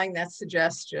withdrawing that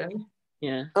suggestion.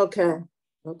 Yeah. Okay.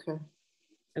 Okay.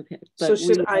 So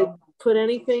should I put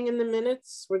anything in the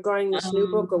minutes regarding this new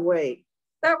book or wait?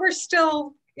 That we're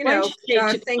still,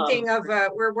 thinking of,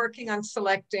 we're working on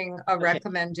selecting a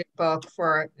recommended book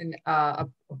for a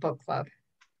book club.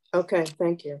 Okay,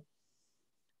 thank you.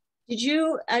 Did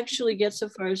you actually get so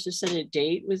far as to set a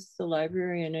date with the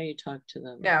library? I know you talked to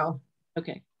them. No.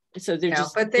 Okay. So they're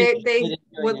just. But they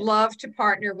would love to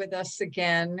partner with us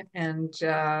again and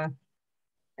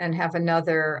have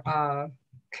another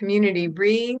community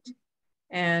read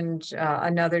and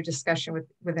another discussion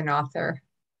with an author.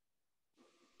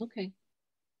 Okay.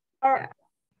 Are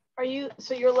you,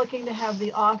 so you're looking to have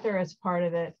the author as part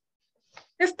of it?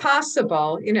 If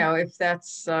possible, if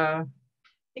that's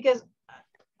because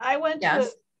I went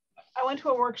to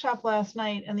a workshop last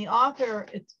night, and the author,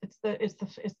 it's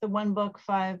the one book,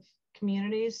 5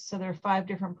 communities. So there are 5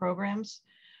 different programs.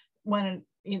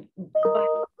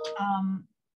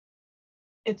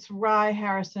 It's Rye,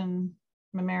 Harrison,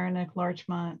 Mamaroneck,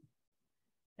 Larchmont,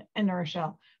 and New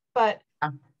Rochelle. But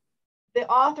the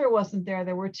author wasn't there.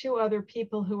 There were 2 other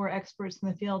people who were experts in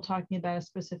the field talking about a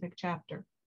specific chapter.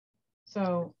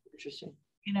 So interesting.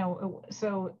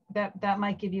 So that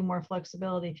might give you more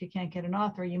flexibility. If you can't get an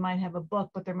author, you might have a book,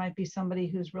 but there might be somebody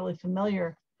who's really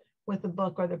familiar with the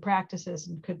book or the practices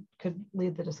and could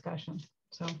lead the discussion.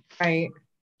 So right.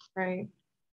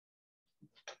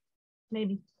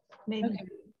 Maybe. Okay.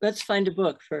 Let's find a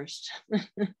book first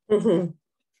and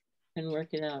work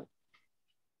it out.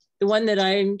 The one that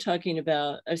I'm talking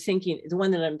about, the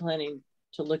one that I'm planning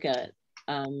to look at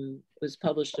was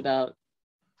published about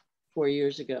 4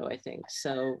 years ago, I think.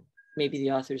 So maybe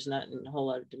the author's not in a whole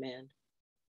lot of demand.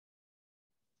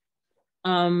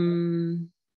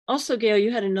 Also, Gail,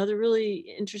 you had another really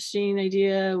interesting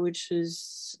idea, which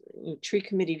was tree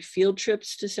committee field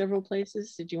trips to several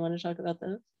places. Did you want to talk about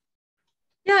that?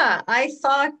 Yeah, I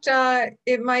thought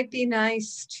it might be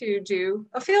nice to do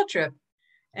a field trip.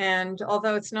 And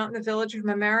although it's not in the village of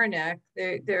Mamaroneck,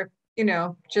 they're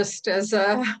just as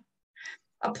a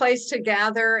place to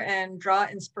gather and draw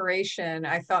inspiration,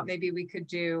 I thought maybe we could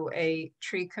do a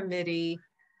tree committee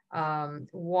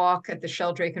walk at the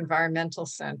Sheldrake Environmental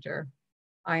Center.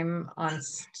 I'm on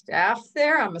staff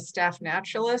there. I'm a staff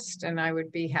naturalist, and I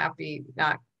would be happy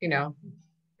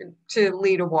to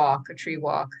lead a tree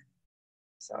walk.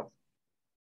 So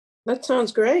that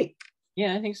sounds great.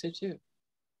 Yeah, I think so too.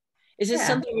 Is this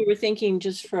something you were thinking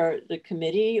just for the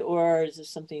committee, or is this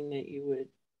something that we would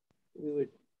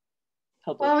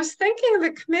publish? Well, I was thinking of the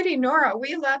committee. Nora, are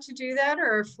we allowed to do that?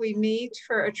 Or if we meet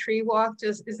for a tree walk,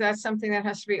 is that something that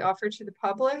has to be offered to the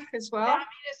public as well? Yeah,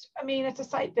 I mean, it's a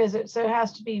site visit, so it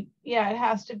has to be, it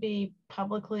has to be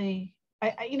publicly,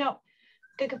 you know,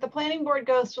 if the planning board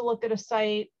goes to look at a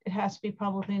site, it has to be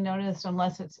publicly noticed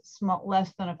unless it's small,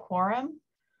 less than a quorum.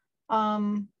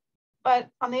 But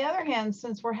on the other hand,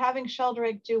 since we're having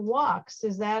Sheldrake do walks,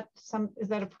 is that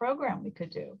a program we could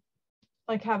do?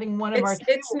 Like having one of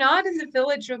it's not in the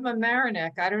village of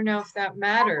Mamaroneck. I don't know if that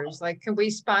matters. Like, can we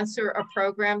sponsor a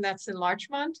program that's in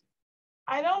Larchmont?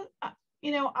 I don't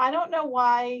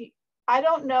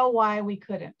know why we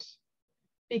couldn't,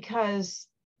 because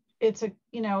it's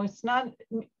not,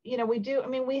 we do, I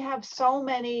mean, we have so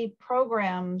many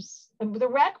programs. The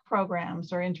rec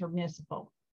programs are intermunicipal.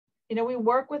 We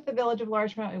work with the village of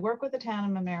Larchmont, we work with the town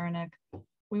of Mamaroneck,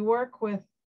 we work with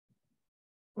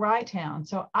Rye Town.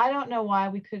 So I don't know why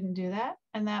we couldn't do that.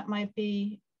 And that might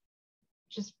be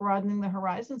just broadening the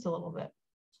horizons a little bit.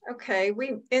 Okay,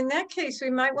 in that case, we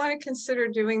might want to consider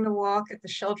doing the walk at the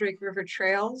Sheldrake River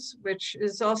Trails, which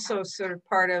is also sort of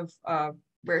part of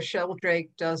where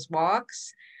Sheldrake does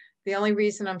walks. The only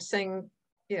reason I'm saying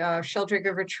Sheldrake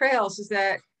River Trails is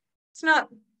that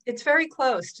it's very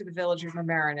close to the village of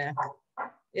Mamaroneck.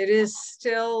 It is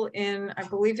still I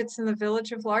believe it's in the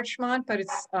village of Larchmont, but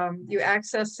it's, you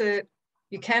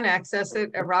can access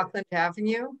it at Rockland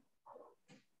Avenue.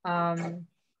 Not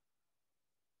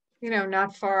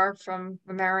far from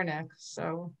Mamaroneck.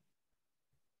 So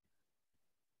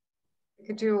you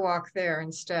could do a walk there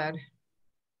instead.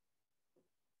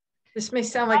 This may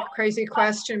sound like a crazy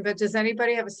question, but does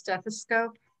anybody have a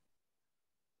stethoscope?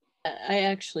 I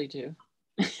actually do.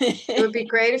 It would be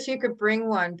great if you could bring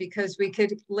one, because we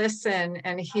could listen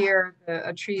and hear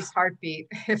a tree's heartbeat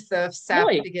if the sap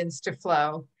begins to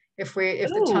flow. If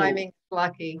the timing is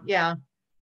lucky, yeah.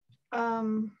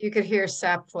 You could hear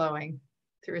sap flowing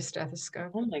through a stethoscope.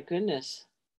 Oh my goodness!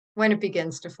 When it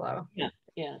begins to flow.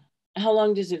 Yeah. How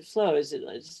long does it flow? Is it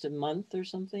just a month or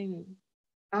something?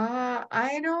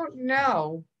 I don't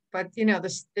know, but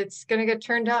it's going to get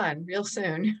turned on real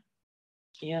soon.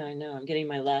 Yeah, I know. I'm getting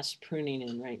my last pruning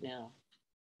in right now.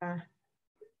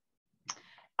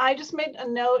 I just made a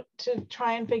note to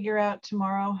try and figure out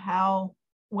tomorrow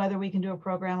whether we can do a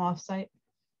program offsite.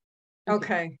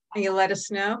 Okay. Can you let us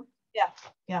know?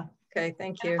 Yeah. Okay,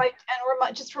 thank you.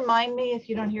 And just remind me if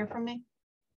you don't hear from me.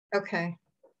 Okay.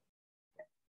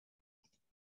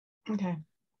 Okay.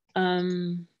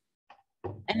 And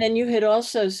then you had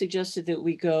also suggested that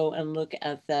we go and look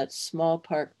at that small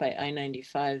park by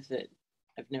I-95 that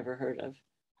I've never heard of.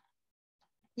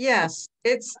 Yes,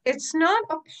 it's not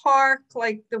a park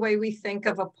like the way we think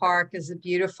of a park as a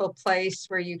beautiful place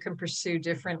where you can pursue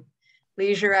different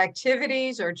leisure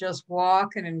activities or just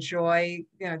walk and enjoy,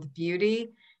 the beauty.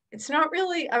 It's not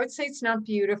really, I would say it's not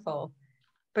beautiful,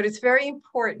 but it's very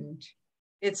important.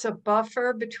 It's a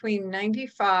buffer between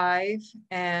 95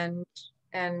 and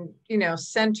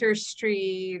Center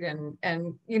Street and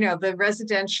the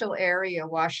residential area,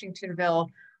 Washingtonville,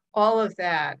 all of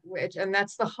that, and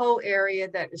that's the whole area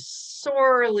that is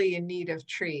sorely in need of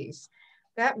trees.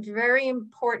 That very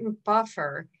important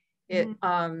buffer, it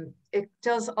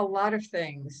does a lot of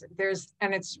things.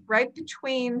 And it's right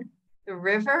between the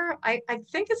river. I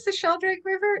think it's the Sheldrake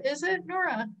River, is it,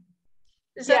 Nora?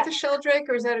 Is that the Sheldrake,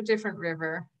 or is that a different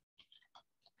river?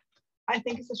 I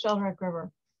think it's the Sheldrake River.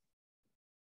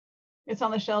 It's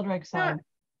on the Sheldrake side.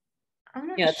 I'm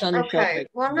not sure. It's on the Sheldrake.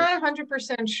 Well, I'm not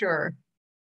 100% sure.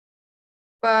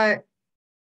 But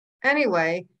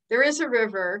anyway, there is a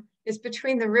river. It's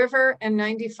between the river and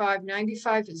 95.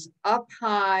 95 is up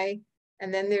high,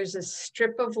 and then there's a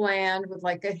strip of land with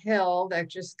like a hill that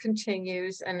just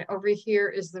continues, and over here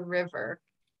is the river.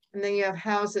 And then you have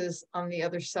houses on the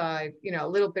other side, a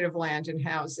little bit of land and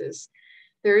houses.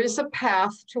 There is a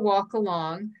path to walk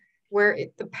along where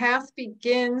the path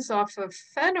begins off of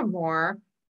Fenimore.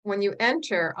 When you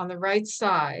enter on the right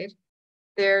side,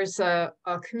 there's a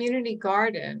community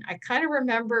garden. I kind of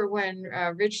remember when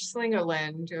Rich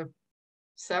Slingerland,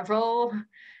 several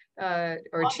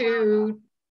or two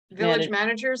village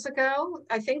managers ago,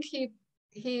 I think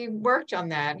he worked on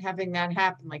that, having that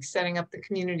happen, like setting up the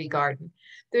community garden.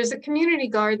 There's a community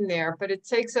garden there, but it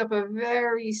takes up a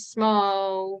very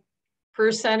small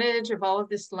percentage of all of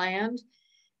this land.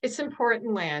 It's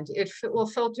important land. It will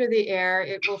filter the air.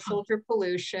 It will filter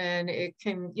pollution. It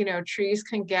can, trees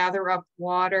can gather up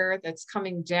water that's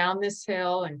coming down this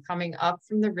hill and coming up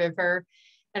from the river.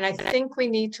 And I think we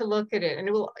need to look at it. And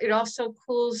it also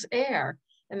cools air.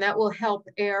 and that will help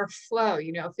air flow.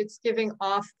 You know, if it's giving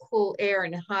off cool air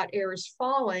and hot air is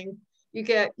falling, you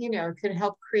get, you know, it could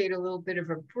help create a little bit of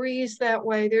a breeze that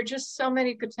way. There are just so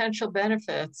many potential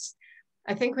benefits.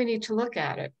 I think we need to look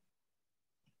at it.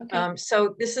 Okay.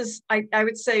 So this is, I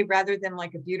would say, rather than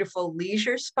like a beautiful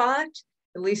leisure spot,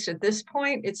 at least at this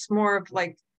point, it's more of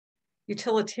like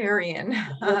utilitarian.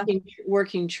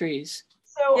 Working trees.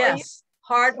 So yes,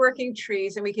 hardworking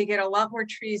trees, and we could get a lot more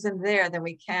trees in there than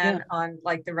we can on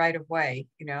like the right of way,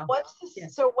 you know. What's this? Yeah.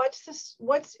 So what's this?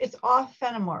 It's off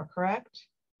Fenimore, correct?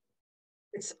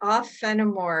 It's off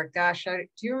Fenimore. Gosh, do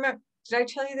you remember? Did I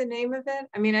tell you the name of it?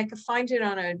 I mean, I could find it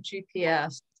on a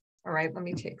GPS. All right, let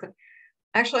me take it.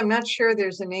 Actually, I'm not sure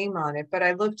there's a name on it, but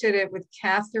I looked at it with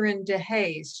Catherine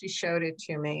DeHaze. She showed it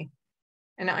to me.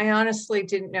 And I honestly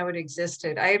didn't know it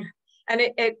existed.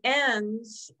 It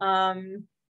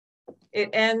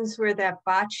ends where that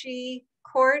bocce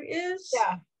court is.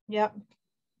 Yeah, yep.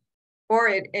 Or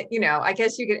it, you know, I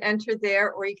guess you could enter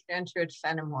there or you could enter at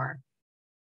Fenimore.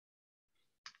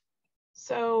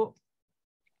 So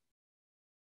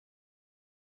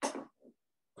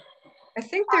I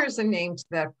think there's a name to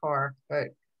that park, but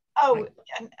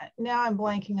now I'm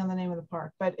blanking on the name of the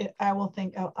park, but I will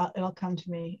think it'll come to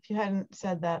me. If you hadn't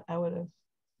said that, I would have.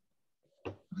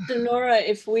 So Nora,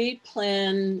 if we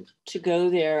plan to go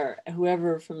there,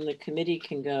 whoever from the committee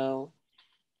can go,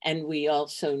 and we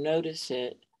also notice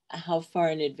it, how far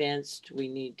in advance do we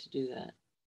need to do that?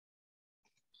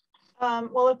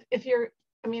 Well, if you're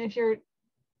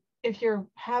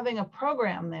having a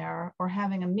program there or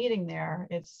having a meeting there,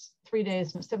 it's 3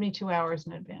 days and 72 hours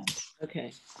in advance.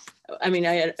 Okay. I mean,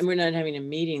 we're not having a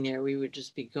meeting there. We would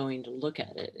just be going to look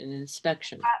at it, an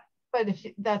inspection. But if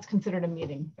that's considered a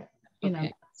meeting, you know.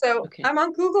 So I'm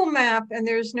on Google Map and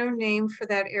there's no name for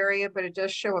that area, but it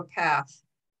does show a path.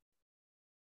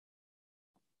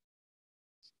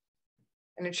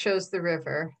 And it shows the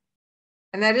river.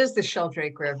 And that is the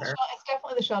Sheldrake River. It's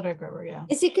definitely the Sheldrake River, yeah.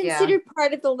 Is it considered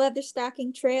part of the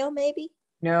Leatherstocking Trail, maybe?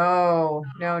 No,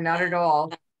 not at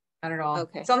all. Not at all.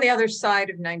 Okay. It's on the other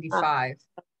side of 95.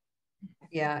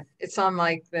 Yeah, it's on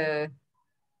like the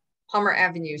Palmer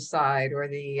Avenue side or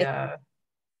the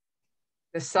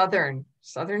southern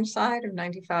side of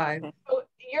 95. So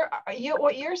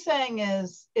what you're saying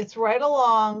is it's right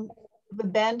along the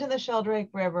bend of the Sheldrake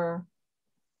River,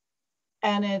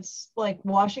 and it's like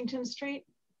Washington Street?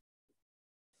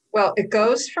 Well, it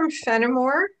goes from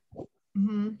Fenimore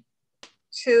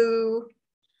to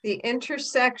the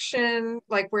intersection,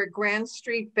 like where Grand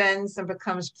Street bends and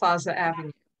becomes Plaza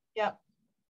Avenue. Yep.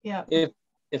 Yep.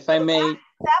 If I may.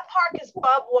 That park is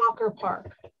Bob Walker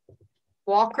Park.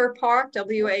 Walker Park,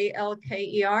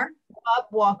 W-A-L-K-E-R? Bob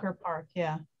Walker Park,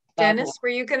 yeah. Dennis, were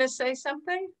you going to say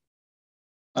something?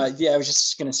 Yeah, I was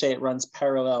just going to say it runs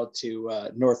parallel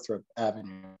to Northrop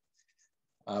Avenue,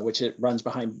 which it runs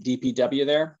behind DPW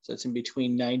there. So it's in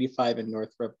between 95 and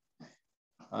Northrop.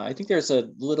 I think there's a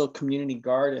little community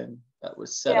garden that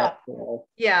was set up.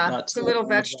 Yeah, it's a little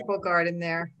vegetable garden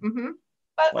there.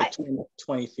 But like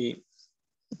 20 feet.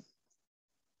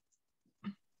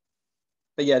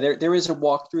 But yeah, there is a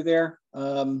walkthrough there.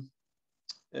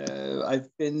 I've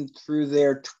been through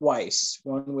there twice,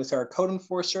 one with our code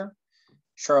enforcer,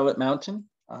 Charlotte Mountain,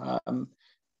 and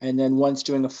then once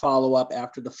doing a follow-up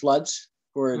after the floods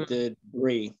for the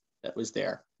debris that was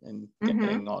there and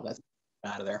getting all that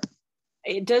out of there.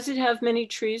 Does it have many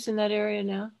trees in that area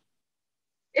now?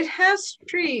 It has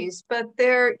trees, but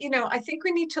they're, you know, I think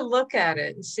we need to look at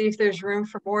it and see if there's room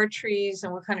for more trees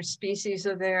and what kind of species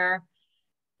are there.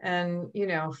 And, you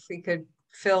know, if we could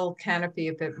fill canopy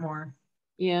a bit more.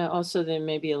 Yeah, also there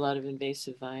may be a lot of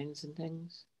invasive vines and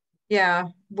things. Yeah,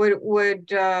 would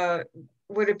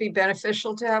it be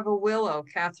beneficial to have a willow?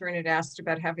 Catherine had asked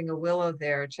about having a willow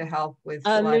there to help with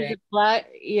flooding.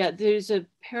 There's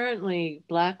apparently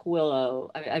black willow.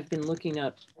 I've been looking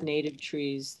up native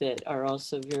trees that are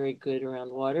also very good around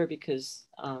water because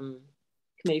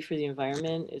Committee for the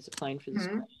Environment is applying for this.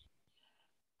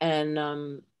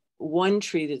 And one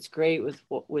tree that's great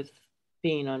with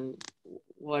being on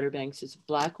water banks is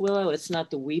black willow. It's not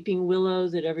the weeping willow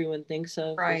that everyone thinks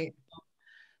of. Right.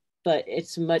 But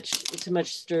it's a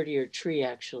much sturdier tree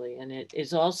actually, and it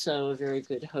is also a very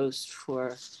good host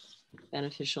for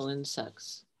beneficial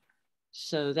insects.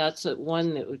 So that's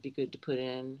one that would be good to put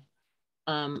in.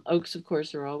 Oaks, of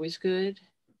course, are always good.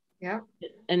 Yeah.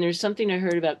 And there's something I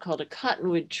heard about called a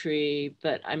cottonwood tree,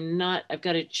 but I've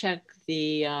got to check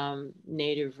the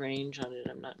native range on it.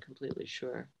 I'm not completely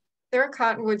sure. There are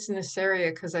cottonwoods in this area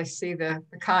because I see the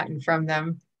cotton from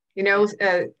them. You know,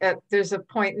 there's a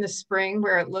point in the spring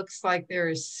where it looks like there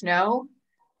is snow.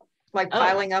 like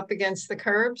piling up against the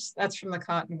curbs. That's from the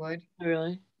cottonwood.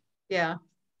 Really? Yeah.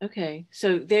 Okay,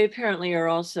 so they apparently are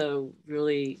also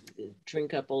really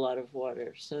drink up a lot of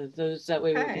water. So those, that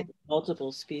way we get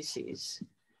multiple species.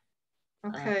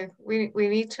 Okay, we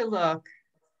need to look.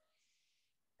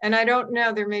 And I don't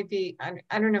know, there may be,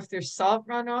 I don't know if there's salt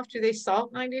runoff. Do they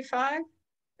salt 95?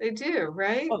 They do,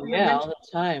 right? Oh yeah, all the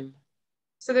time.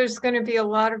 So there's going to be a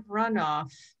lot of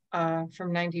runoff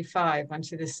from 95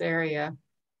 onto this area.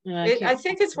 Yeah, I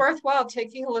think it's worthwhile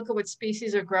taking a look at what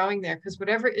species are growing there, because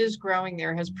whatever is growing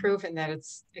there has proven that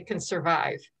it can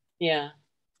survive. Yeah.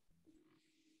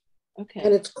 Okay.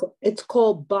 And it's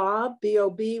called Bob,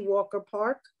 B-O-B, Walker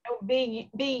Park?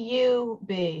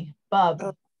 B-U-B,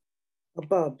 Bub. A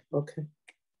bub, okay.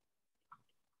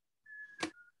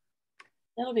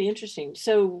 That'll be interesting.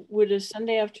 So would a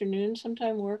Sunday afternoon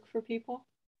sometime work for people?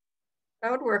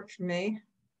 That would work for me.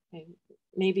 Okay.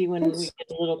 Maybe when we get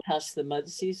a little past the mud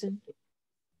season.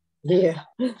 Yeah.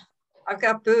 I've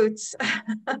got boots.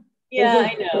 Yeah,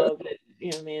 I know, but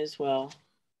you know, may as well.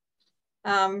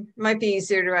 Might be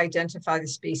easier to identify the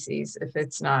species if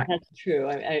it's not. That's true.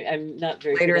 I'm not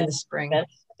very later good in the spring.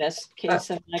 Best case,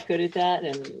 I'm not good at that,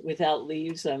 and without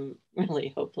leaves, I'm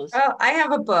really hopeless. Oh, I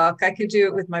have a book. I could do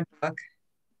it with my book.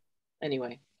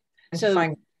 Anyway,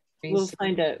 so we'll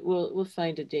find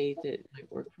a date that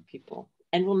might work for people,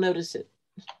 and we'll notice it.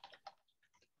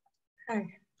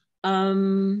 Okay.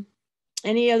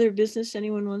 Any other business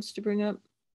anyone wants to bring up?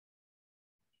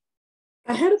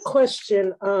 I had a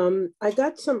question. I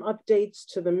got some updates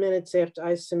to the minutes after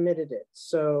I submitted it.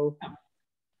 So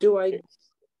do I?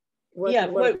 We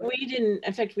didn't,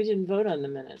 in fact, we didn't vote on the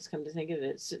minutes, come to think of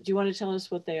it. So do you want to tell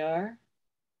us what they are?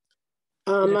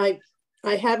 I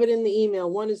have it in the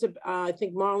email. One is, I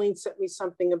think Marlene sent me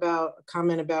something about a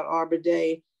comment about Arbor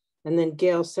Day, and then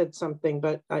Gail said something,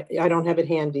 but I don't have it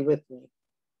handy with me.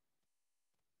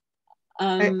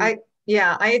 I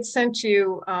had sent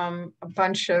you a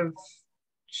bunch of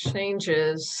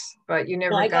changes, but you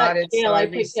never got it. Gail, so I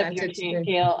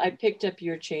picked up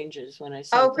your changes when I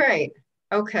sent Oh, great.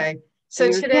 Okay. So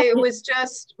today it was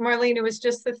just, Marlene, it was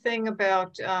just the thing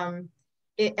about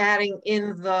adding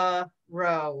in the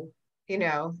row, you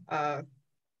know,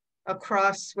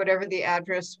 across whatever the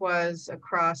address was,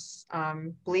 across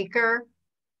Bleecker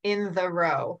in the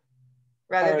row,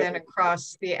 rather than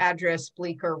across the address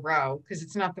Bleecker row, because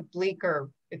it's not the Bleecker,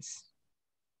 it's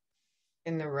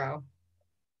in the row.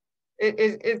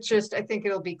 It's just, I think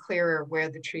it'll be clearer where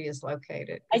the tree is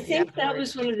located. I think that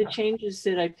was one of the changes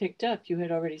that I picked up. You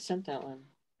had already sent that one.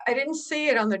 I didn't see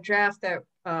it on the draft that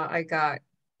I got.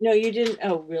 No, you didn't.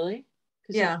 Oh, really?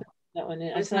 Yeah. That one.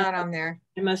 It's not on there.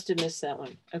 I must have missed that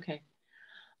one. Okay.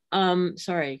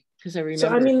 Sorry, because I remember. So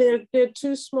I mean, there are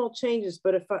two small changes,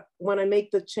 but when I make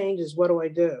the changes, what do I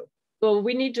do? Well,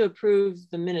 we need to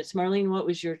approve the minutes. Marlene, what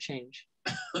was your change?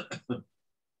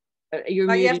 You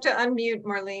have to unmute,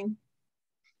 Marlene.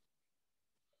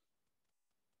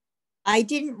 I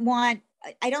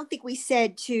don't think we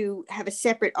said to have a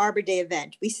separate Arbor Day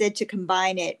event. We said to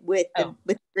combine it with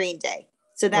Green Day.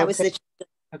 So that was the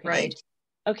right.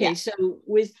 Okay, yeah. So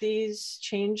with these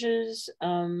changes,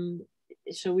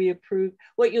 so we approve.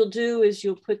 What you'll do is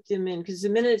you'll put them in, because the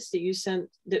minutes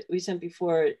that we sent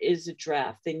before is a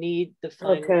draft. They need the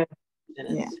final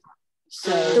minutes. Yeah.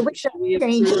 So with the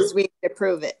changes, we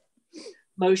approve it.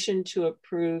 Motion to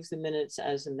approve the minutes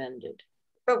as amended.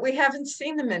 But we haven't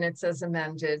seen the minutes as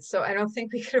amended, so I don't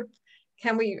think we could.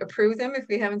 Can we approve them if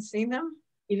we haven't seen them?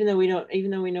 Even though we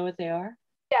know what they are.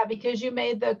 Yeah, because you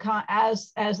made the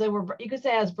as they were. You could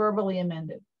say as verbally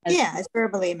amended. As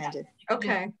verbally amended.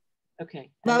 Okay. Okay.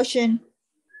 Motion.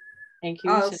 Thank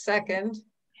you. I'll second.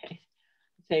 Okay.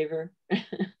 Favor.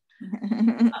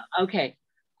 Okay.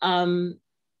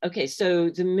 Okay. So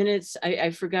the minutes. I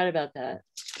forgot about that.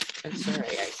 I'm sorry,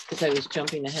 because I was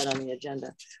jumping ahead on the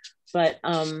agenda. But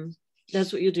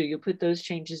that's what you'll do. You'll put those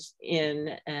changes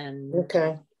in and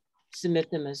submit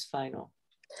them as final.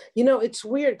 You know, it's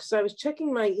weird because I was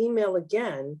checking my email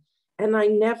again and I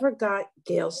never got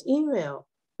Gail's email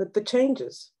with the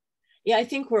changes. Yeah, I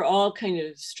think we're all kind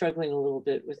of struggling a little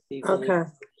bit with the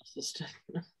system.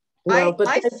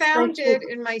 I found it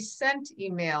in my sent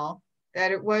email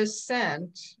that it was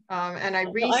sent, and I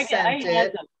resent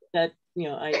it. That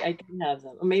I didn't have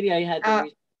them, or maybe I had them.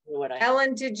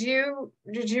 Ellen, did you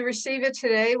receive it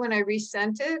today when I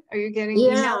resent it? Are you getting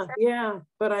email? Yeah,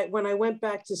 but when I went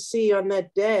back to see on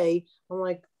that day, I'm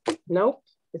like, nope,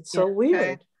 it's so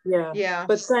weird. Okay. Yeah.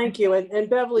 But thank you, and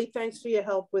Beverly, thanks for your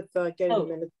help with getting the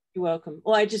minutes. You're welcome.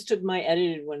 Well, I just took my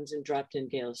edited ones and dropped in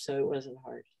Gail's, so it wasn't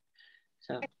hard.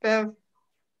 So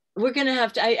we're gonna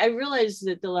have to. I realized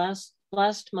that the last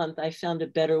last month I found a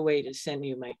better way to send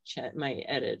you my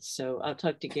edits. So I'll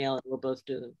talk to Gail and we'll both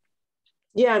do them.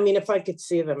 Yeah, I mean, if I could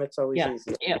see them, it's always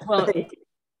easy. Yeah, well,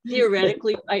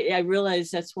 theoretically, I realize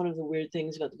that's one of the weird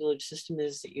things about the village system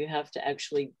is that you have to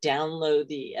actually download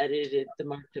the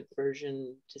marked up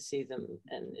version to see them,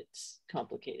 and it's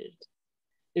complicated.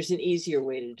 There's an easier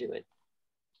way to do it.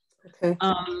 Okay.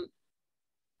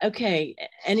 Okay,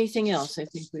 anything else? I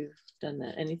think we've done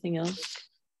that. Anything else?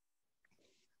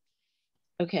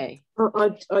 Okay.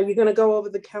 Are you going to go over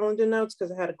the calendar notes?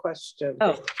 Because I had a question.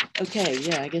 Oh, okay.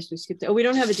 Yeah, I guess we skipped. Oh, we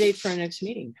don't have a date for our next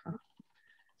meeting. Huh?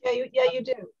 Yeah, you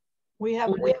do. We have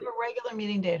a regular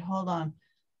meeting date. Hold on.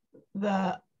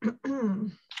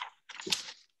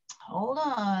 Hold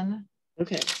on.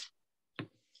 Okay.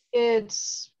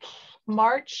 It's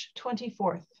March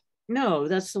 24th. No,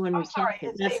 that's the one we sorry,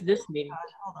 canceled. That's April. this meeting.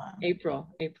 God, hold on.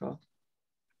 April.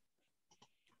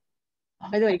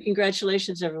 By the way,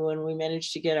 congratulations, everyone. We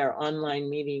managed to get our online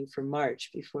meeting for March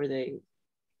before they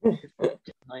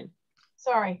deadline.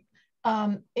 Sorry.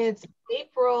 It's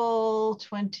April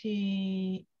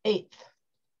 28th.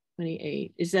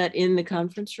 28. Is that in the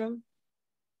conference room?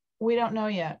 We don't know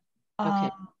yet.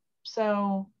 Okay.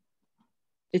 So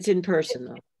it's in person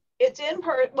though. It's in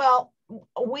person. Well,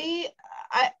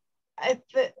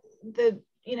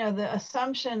 the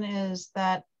assumption is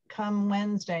that come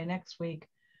Wednesday next week,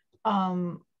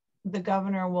 the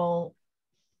governor will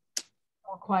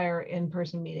require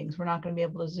in-person meetings. We're not going to be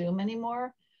able to Zoom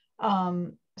anymore.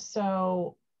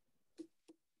 So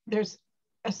there's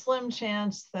a slim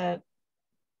chance that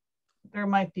there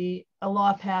might be a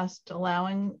law passed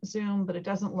allowing Zoom, but it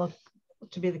doesn't look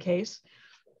to be the case.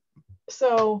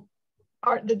 So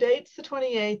the date's the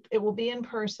 28th. It will be in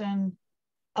person.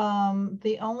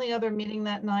 The only other meeting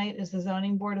that night is the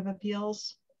Zoning Board of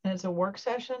Appeals, and it's a work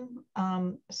session.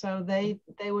 So they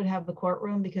would have the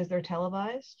courtroom because they're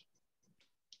televised.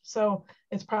 So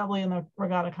it's probably in the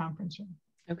Regatta conference room.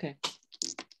 Okay.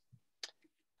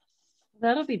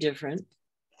 That'll be different.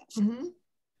 Mm-hmm.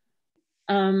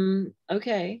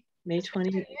 Okay, April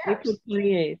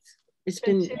 28th. It's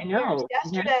been, I know.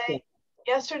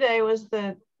 Yesterday was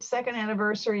the second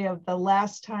anniversary of the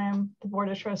last time the Board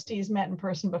of Trustees met in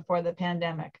person before the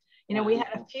pandemic. You know, we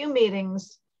had a few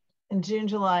meetings in June,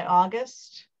 July,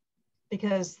 August,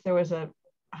 because there was a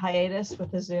hiatus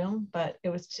with the Zoom, but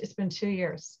it's been 2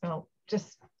 years. So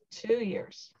just 2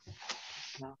 years.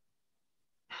 Wow.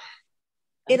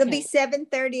 It'll be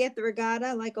 7:30 at the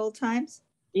Regatta, like old times?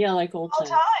 Yeah, like old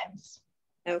times.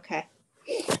 Okay.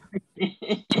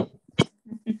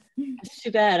 It's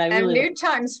too bad. And new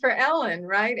times for Ellen,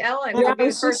 right? Ellen, it'll be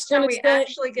the first time we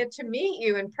actually get to meet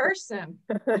you in person.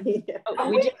 Yeah. Oh,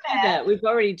 we did do that. We've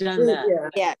already done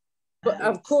that. Yeah. But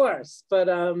of course, but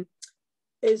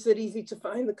is it easy to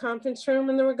find the conference room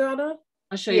in the Regatta?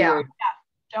 I'll show you. Yeah,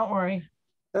 don't worry.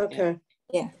 Okay.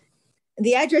 Yeah.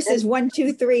 The address is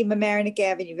 123 Mamaroneck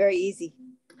Avenue. Very easy.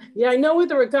 Yeah, I know where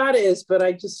the Regatta is, but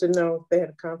I just didn't know if they had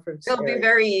a conference. It'll be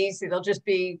very easy. They'll just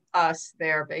be us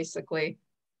there, basically.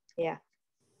 Yeah.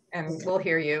 And we'll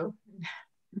hear you.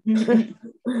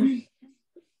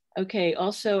 Okay,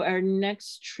 also our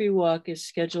next tree walk is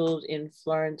scheduled in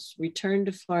Florence, return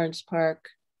to Florence Park,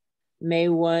 May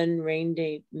 1, rain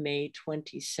date, May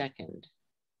 22nd.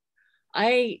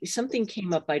 Something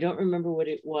came up, I don't remember what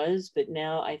it was, but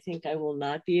now I think I will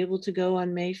not be able to go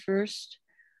on May 1st.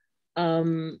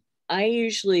 I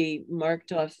usually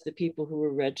marked off the people who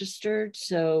were registered.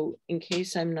 So in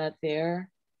case I'm not there,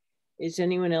 is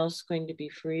anyone else going to be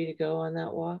free to go on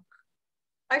that walk?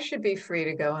 I should be free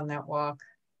to go on that walk.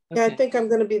 Okay. Yeah, I think I'm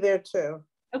going to be there too.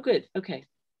 Oh, good. Okay.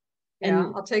 Yeah,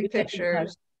 and I'll take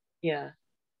pictures. Yeah,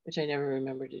 which I never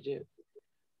remember to do.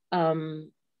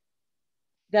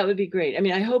 That would be great. I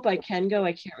mean, I hope I can go.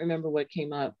 I can't remember what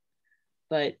came up,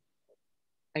 but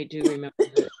I do remember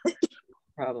the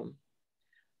problem.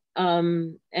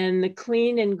 And the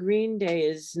Clean and Green Day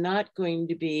is not going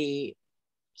to be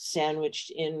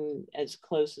sandwiched in as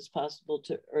close as possible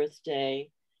to Earth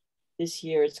Day. This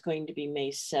year, it's going to be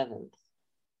May 7th.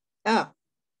 Oh.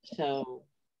 So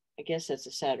I guess that's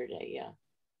a Saturday, yeah.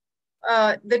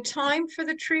 The time for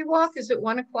the tree walk, is it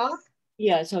 1 o'clock?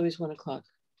 Yeah, it's always 1 o'clock.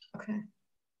 Okay.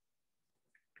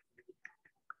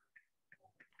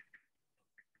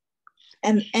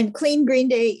 And Clean Green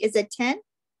Day is at 10?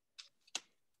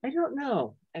 I don't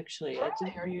know, actually.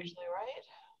 They are usually, right?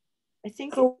 I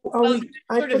think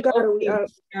I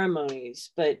forgot ceremonies,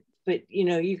 but you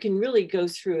know, you can really go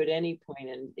through at any point,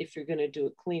 and if you're going to do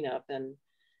a cleanup, and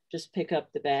just pick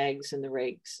up the bags and the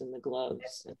rakes and the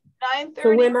gloves. 9:30.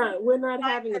 So we're not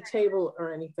having a table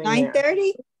or anything. 9:30?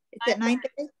 Is it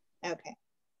 9:30? Okay.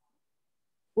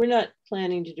 we're not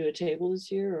planning to do a table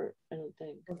this year, or I don't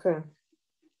think. Okay.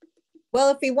 Well,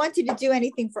 if we wanted to do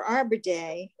anything for Arbor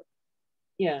Day,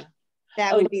 yeah,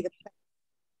 that would be the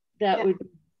would be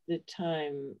the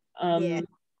time. Yeah.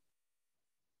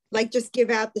 Like just give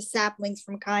out the saplings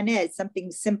from Con Ed, something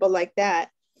simple like that.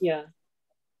 Yeah.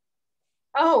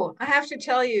 Oh, I have to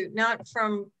tell you, not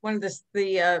from one of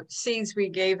the seeds we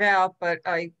gave out, but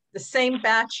the same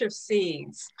batch of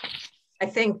seeds. I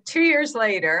think 2 years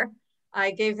later,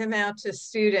 I gave them out to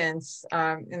students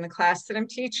in the class that I'm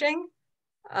teaching.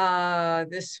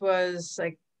 This was,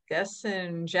 I guess,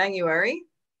 in January.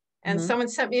 And someone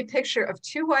sent me a picture of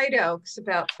 2 white oaks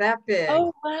about that big.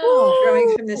 Oh, wow.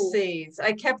 Growing from the seeds.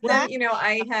 I kept them, you know,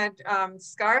 I had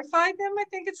scarified them, I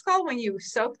think it's called, when you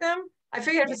soak them. I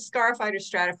forget if it's scarified or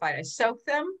stratified. I soaked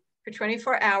them for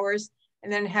 24 hours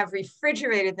and then have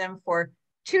refrigerated them for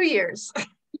 2 years.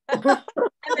 And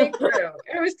they grew.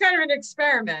 It was kind of an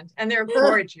experiment, and they're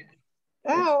gorgeous.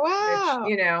 Oh, wow.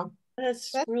 Which, you know,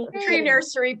 that's really tree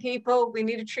nursery people. We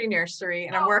need a tree nursery,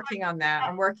 and I'm working on that.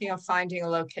 I'm working on finding a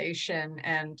location,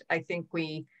 and I think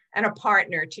and a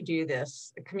partner to do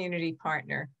this, a community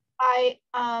partner. I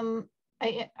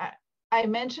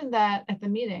mentioned that at the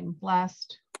meeting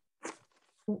last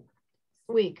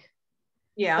week.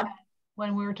 Yeah.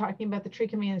 When we were talking about the tree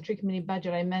committee and the tree committee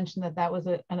budget, I mentioned that was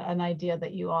an idea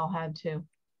that you all had too.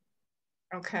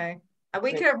 Okay.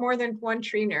 We could have more than one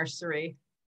tree nursery.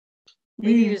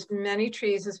 We need as many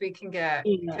trees as we can get,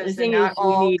 because they're not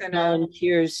all we need gonna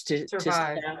volunteers to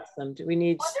survive. staff them. Do we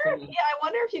need? I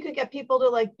wonder if you could get people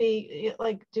to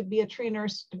be a tree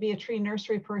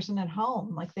nursery person at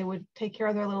home. Like they would take care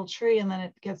of their little tree, and then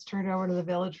it gets turned over to the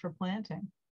village for planting.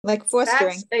 Like fostering.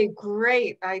 That's a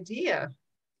great idea.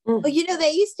 Well, you know,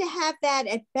 they used to have that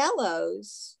at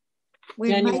Bellows.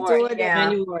 When my daughter,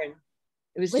 Daniel Warren.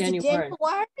 It was Daniel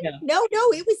Warren. Yeah. No,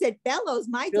 it was at Bellows.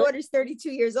 My daughter's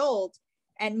 32 years old.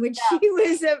 And when she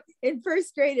was in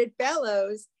first grade at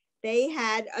Bellows, they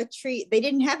had a tree. They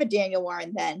didn't have a Daniel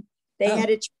Warren then. They had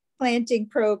a tree planting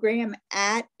program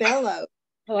at Bellows.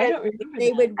 Oh, I don't remember.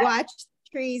 They would watch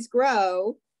trees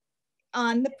grow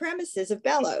on the premises of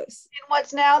Bellows. In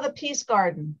what's now the Peace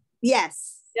Garden.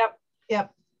 Yes. Yep.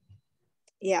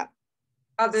 Yeah.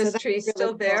 Are those trees really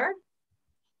still there?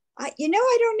 I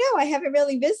don't know. I haven't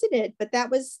really visited, but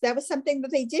that was something that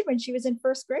they did when she was in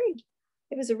first grade.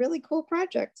 It was a really cool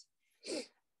project.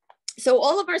 So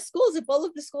all of our schools, if all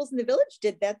of the schools in the village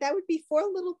did that, that would be 4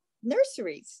 little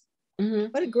nurseries.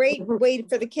 What a great way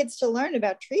for the kids to learn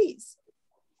about trees.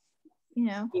 You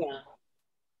know?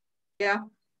 Yeah,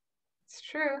 it's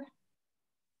true.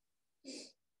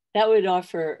 That would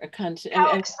offer a concept.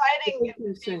 How exciting it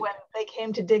would be when they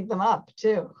came to dig them up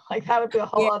too. Like that would be a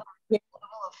whole other level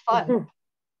of fun.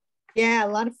 Yeah, a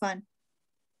lot of fun.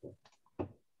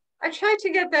 I tried to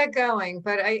get that going,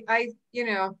 but I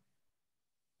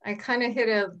kind of hit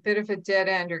a bit of a dead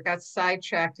end, or got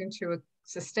sidetracked into a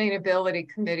sustainability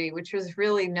committee, which was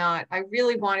really not. I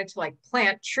really wanted to like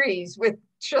plant trees with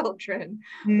children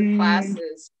for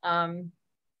classes. Well,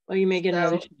 you may get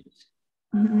another chance.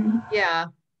 Yeah.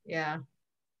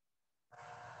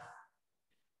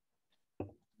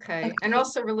 Okay, and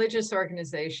also religious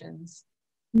organizations.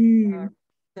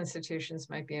 Institutions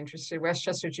might be interested.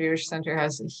 Westchester Jewish Center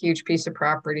has a huge piece of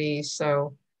property,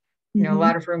 so a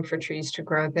lot of room for trees to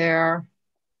grow there.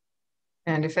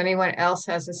 And if anyone else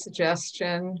has a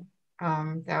suggestion,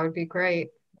 that would be great.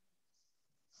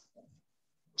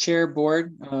 Chair,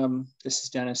 board, this is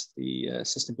Dennis, the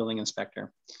assistant building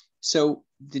inspector. So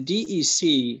the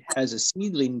DEC has a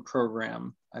seedling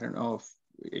program. I don't know if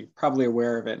you're probably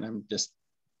aware of it, and I'm just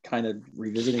kind of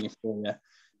revisiting it for you.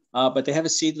 But they have a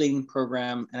seedling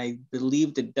program, and I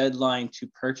believe the deadline to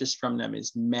purchase from them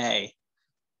is May.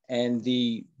 And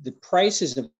the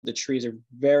prices of the trees are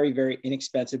very, very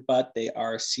inexpensive, but they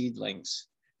are seedlings.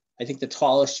 I think the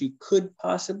tallest you could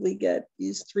possibly get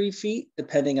is 3 feet,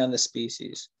 depending on the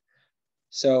species.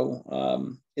 So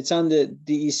it's on the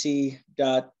DEC.NY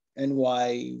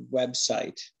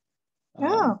website.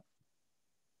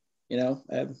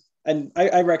 And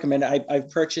I recommend it. I've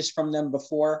purchased from them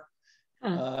before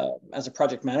as a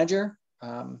project manager,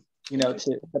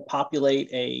 to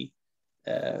populate a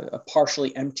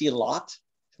partially empty lot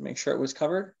to make sure it was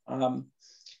covered.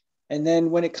 And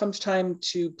then when it comes time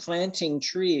to planting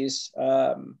trees,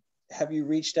 have you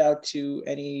reached out to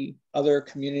any other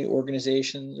community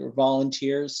organizations or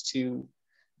volunteers to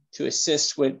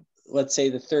assist with, let's say,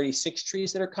 the 36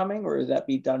 trees that are coming, or would that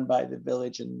be done by the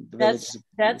village and the village?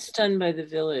 That's done by the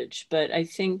village, but I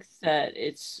think that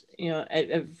it's,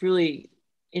 a really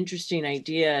interesting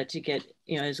idea to get,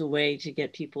 as a way to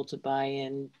get people to buy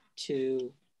in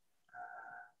to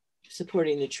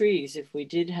supporting the trees if we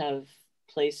did have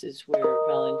places where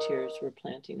volunteers were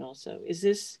planting also. Is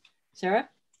this Sarah?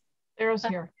 Sarah's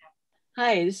here.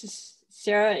 Hi, this is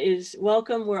Sarah.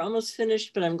 Welcome. We're almost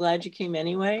finished, but I'm glad you came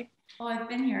anyway. Oh, I've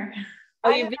been here. Oh,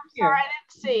 you've been here.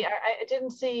 Sorry, I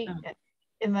didn't see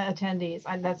in the attendees.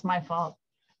 That's my fault.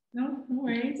 No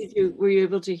worries. Were you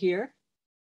able to hear?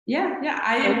 Yeah.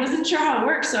 I wasn't sure how it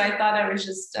works, so I thought I was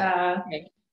just,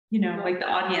 okay. Like the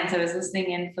audience. I was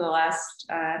listening in for the last,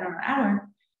 hour.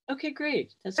 Okay,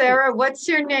 great. That's Sarah, good. what's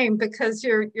your name? Because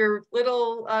your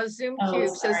little Zoom cube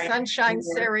says sorry. Sunshine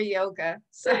Sarah Yoga.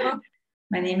 So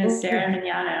my name is Sarah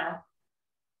Mignano.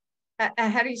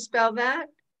 How do you spell that?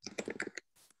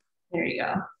 There you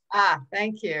go. Ah,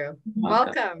 thank you.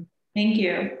 Welcome. Thank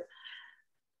you.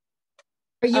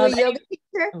 Are you a yoga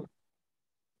teacher?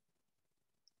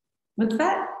 What's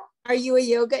that? Are you a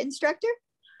yoga instructor?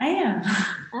 I am.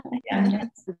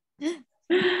 Yes.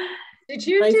 Did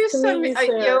you Nice do to some meet you,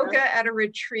 Sarah. yoga at a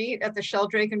retreat at the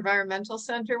Sheldrake Environmental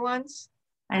Center once?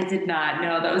 I did not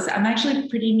know those. I'm actually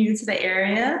pretty new to the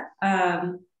area.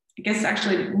 I guess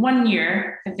actually 1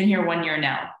 year. I've been here 1 year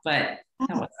now, but that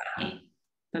wasn't me.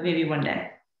 But maybe one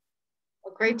day.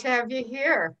 Well, great to have you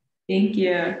here. Thank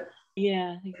you.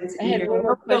 Yeah, I had one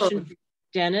more question for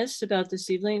Dennis about the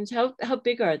seedlings. How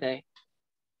big are they?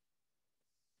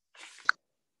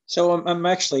 So I'm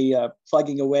actually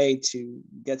plugging away to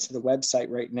get to the website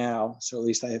right now. So at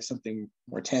least I have something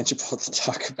more tangible to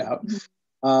talk about.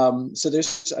 So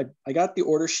I got the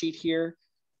order sheet here.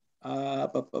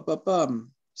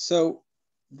 So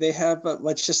they have,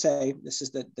 let's just say, this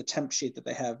is the temp sheet that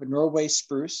they have. A Norway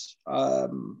spruce,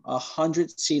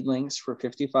 100 seedlings for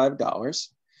 $55.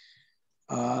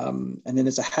 And then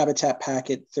there's a habitat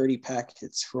packet, 30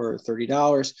 packets for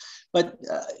 $30. But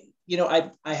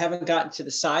I haven't gotten to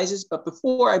the sizes, but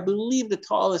before, I believe the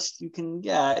tallest you can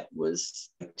get was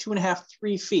like 2.5,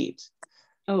 3 feet.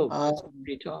 Oh, that's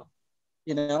pretty tall.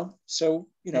 So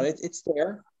it's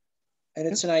there, and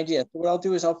it's an idea. So what I'll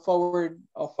do is I'll forward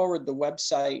the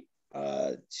website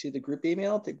to the group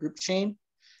email, the group chain.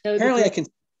 Apparently, I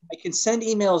can send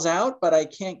emails out, but I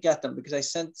can't get them because I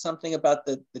sent something about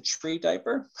the tree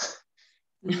diaper.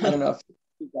 I don't know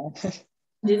if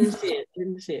Didn't see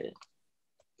it.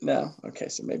 No. Okay.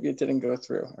 So maybe it didn't go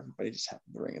through. Everybody just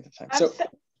happened to ring at the time. So,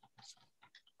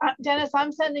 Dennis,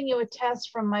 I'm sending you a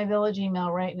test from my village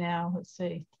email right now. Let's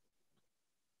see.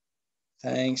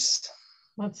 Thanks.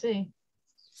 Let's see.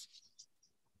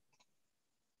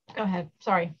 Go ahead.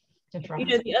 Sorry.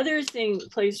 The other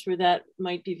place where that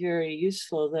might be very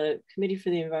useful, the Committee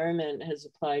for the Environment has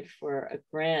applied for a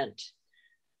grant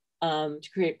to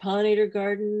create pollinator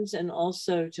gardens and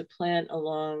also to plant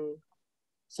along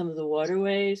some of the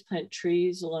waterways, plant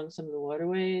trees along some of the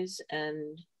waterways,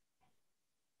 and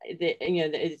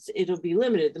it'll be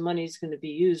limited. The money is going to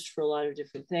be used for a lot of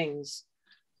different things.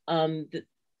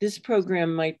 This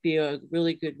program might be a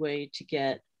really good way to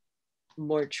get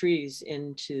more trees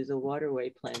into the waterway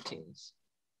plantings.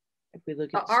 If we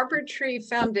look at Arbor Tree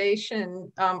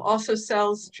Foundation also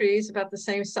sells trees about the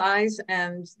same size,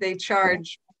 and they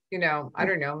charge, I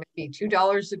don't know, maybe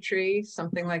 $2 a tree,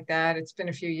 something like that. It's been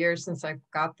a few years since I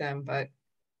got them, but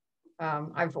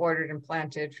I've ordered and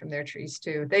planted from their trees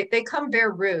too. They come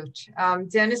bare root.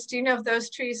 Dennis, do you know if those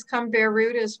trees come bare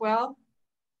root as well?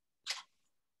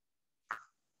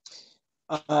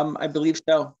 I believe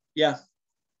so. Yeah.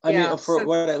 I mean,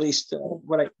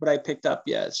 what I picked up.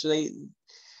 Yeah. So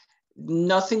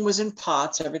nothing was in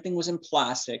pots. Everything was in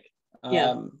plastic.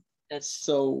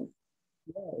 So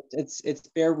it's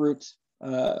bare root.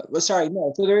 Sorry,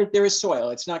 no. So there is soil.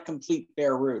 It's not complete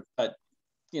bare root, but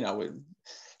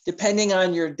depending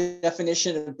on your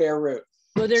definition of bare root.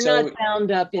 Well, they're not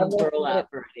bound up in burlap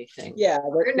or anything. Yeah,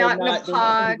 they're not in a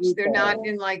pot. They're not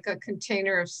in like a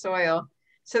container of soil.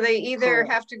 So they either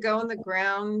have to go in the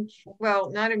ground.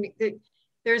 Well,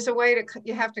 there's a way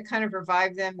you have to kind of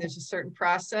revive them. There's a certain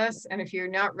process. And if you're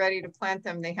not ready to plant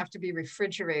them, they have to be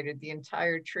refrigerated, the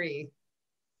entire tree,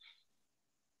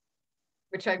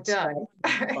 which I've done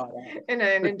in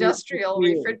an industrial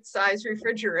size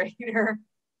refrigerator.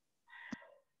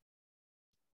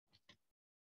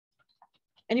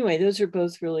 Anyway, those are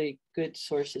both really good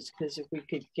sources, because if we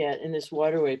could get in this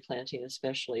waterway planting,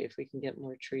 especially if we can get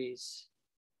more trees.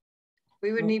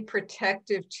 We would need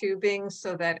protective tubing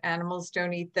so that animals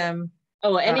don't eat them.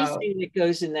 Oh, anything that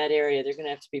goes in that area, they're going to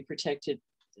have to be protected.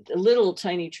 The little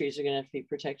tiny trees are going to have to be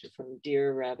protected from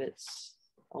deer, rabbits,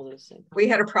 all those things. We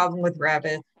had a problem with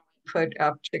rabbits, put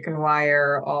up chicken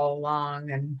wire all along,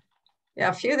 and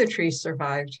a few of the trees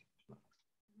survived.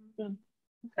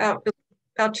 About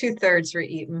 2/3 were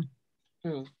eaten.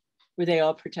 Were they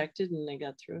all protected and they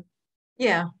got through?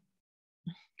 Yeah.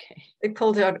 Okay. They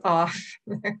pulled it off.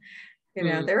 You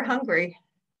know, they're hungry.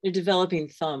 They're developing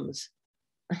thumbs.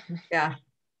 Yeah.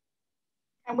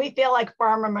 And we feel like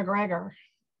Farmer McGregor.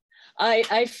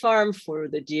 I farm for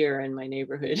the deer in my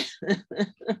neighborhood.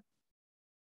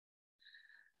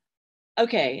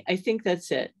 Okay, I think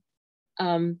that's it.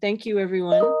 Thank you,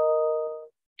 everyone.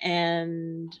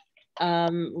 And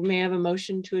we may have a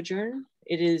motion to adjourn.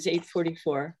 It is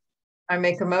 8:44. I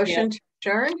make a motion to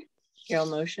adjourn. Carol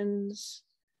motions.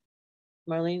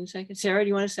 Marlene second. Sarah, do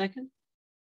you want a second?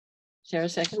 Sarah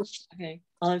second. Okay.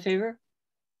 All in favor?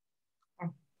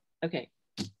 Okay.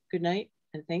 Good night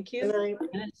and thank you. Good night.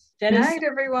 Dennis. Good night,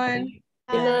 everyone.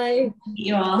 Good night.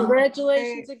 You all.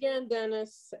 Congratulations again,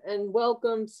 Dennis, and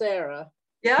welcome, Sarah.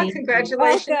 Yeah, Thank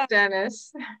congratulations, you.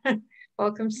 Dennis.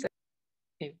 Welcome, Sarah.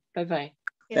 Okay. Bye-bye.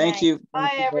 Thank you.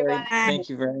 Bye, everybody. Thank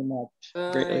you very much.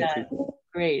 Greatly Bye. appreciate it.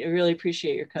 Great. I really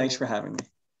appreciate your coming. Thanks for having me.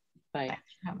 Bye.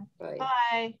 Bye.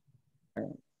 Bye.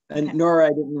 And Nora, I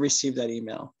didn't receive that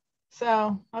email.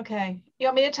 So, okay. You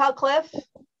want me to tell Cliff?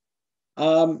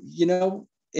 You know,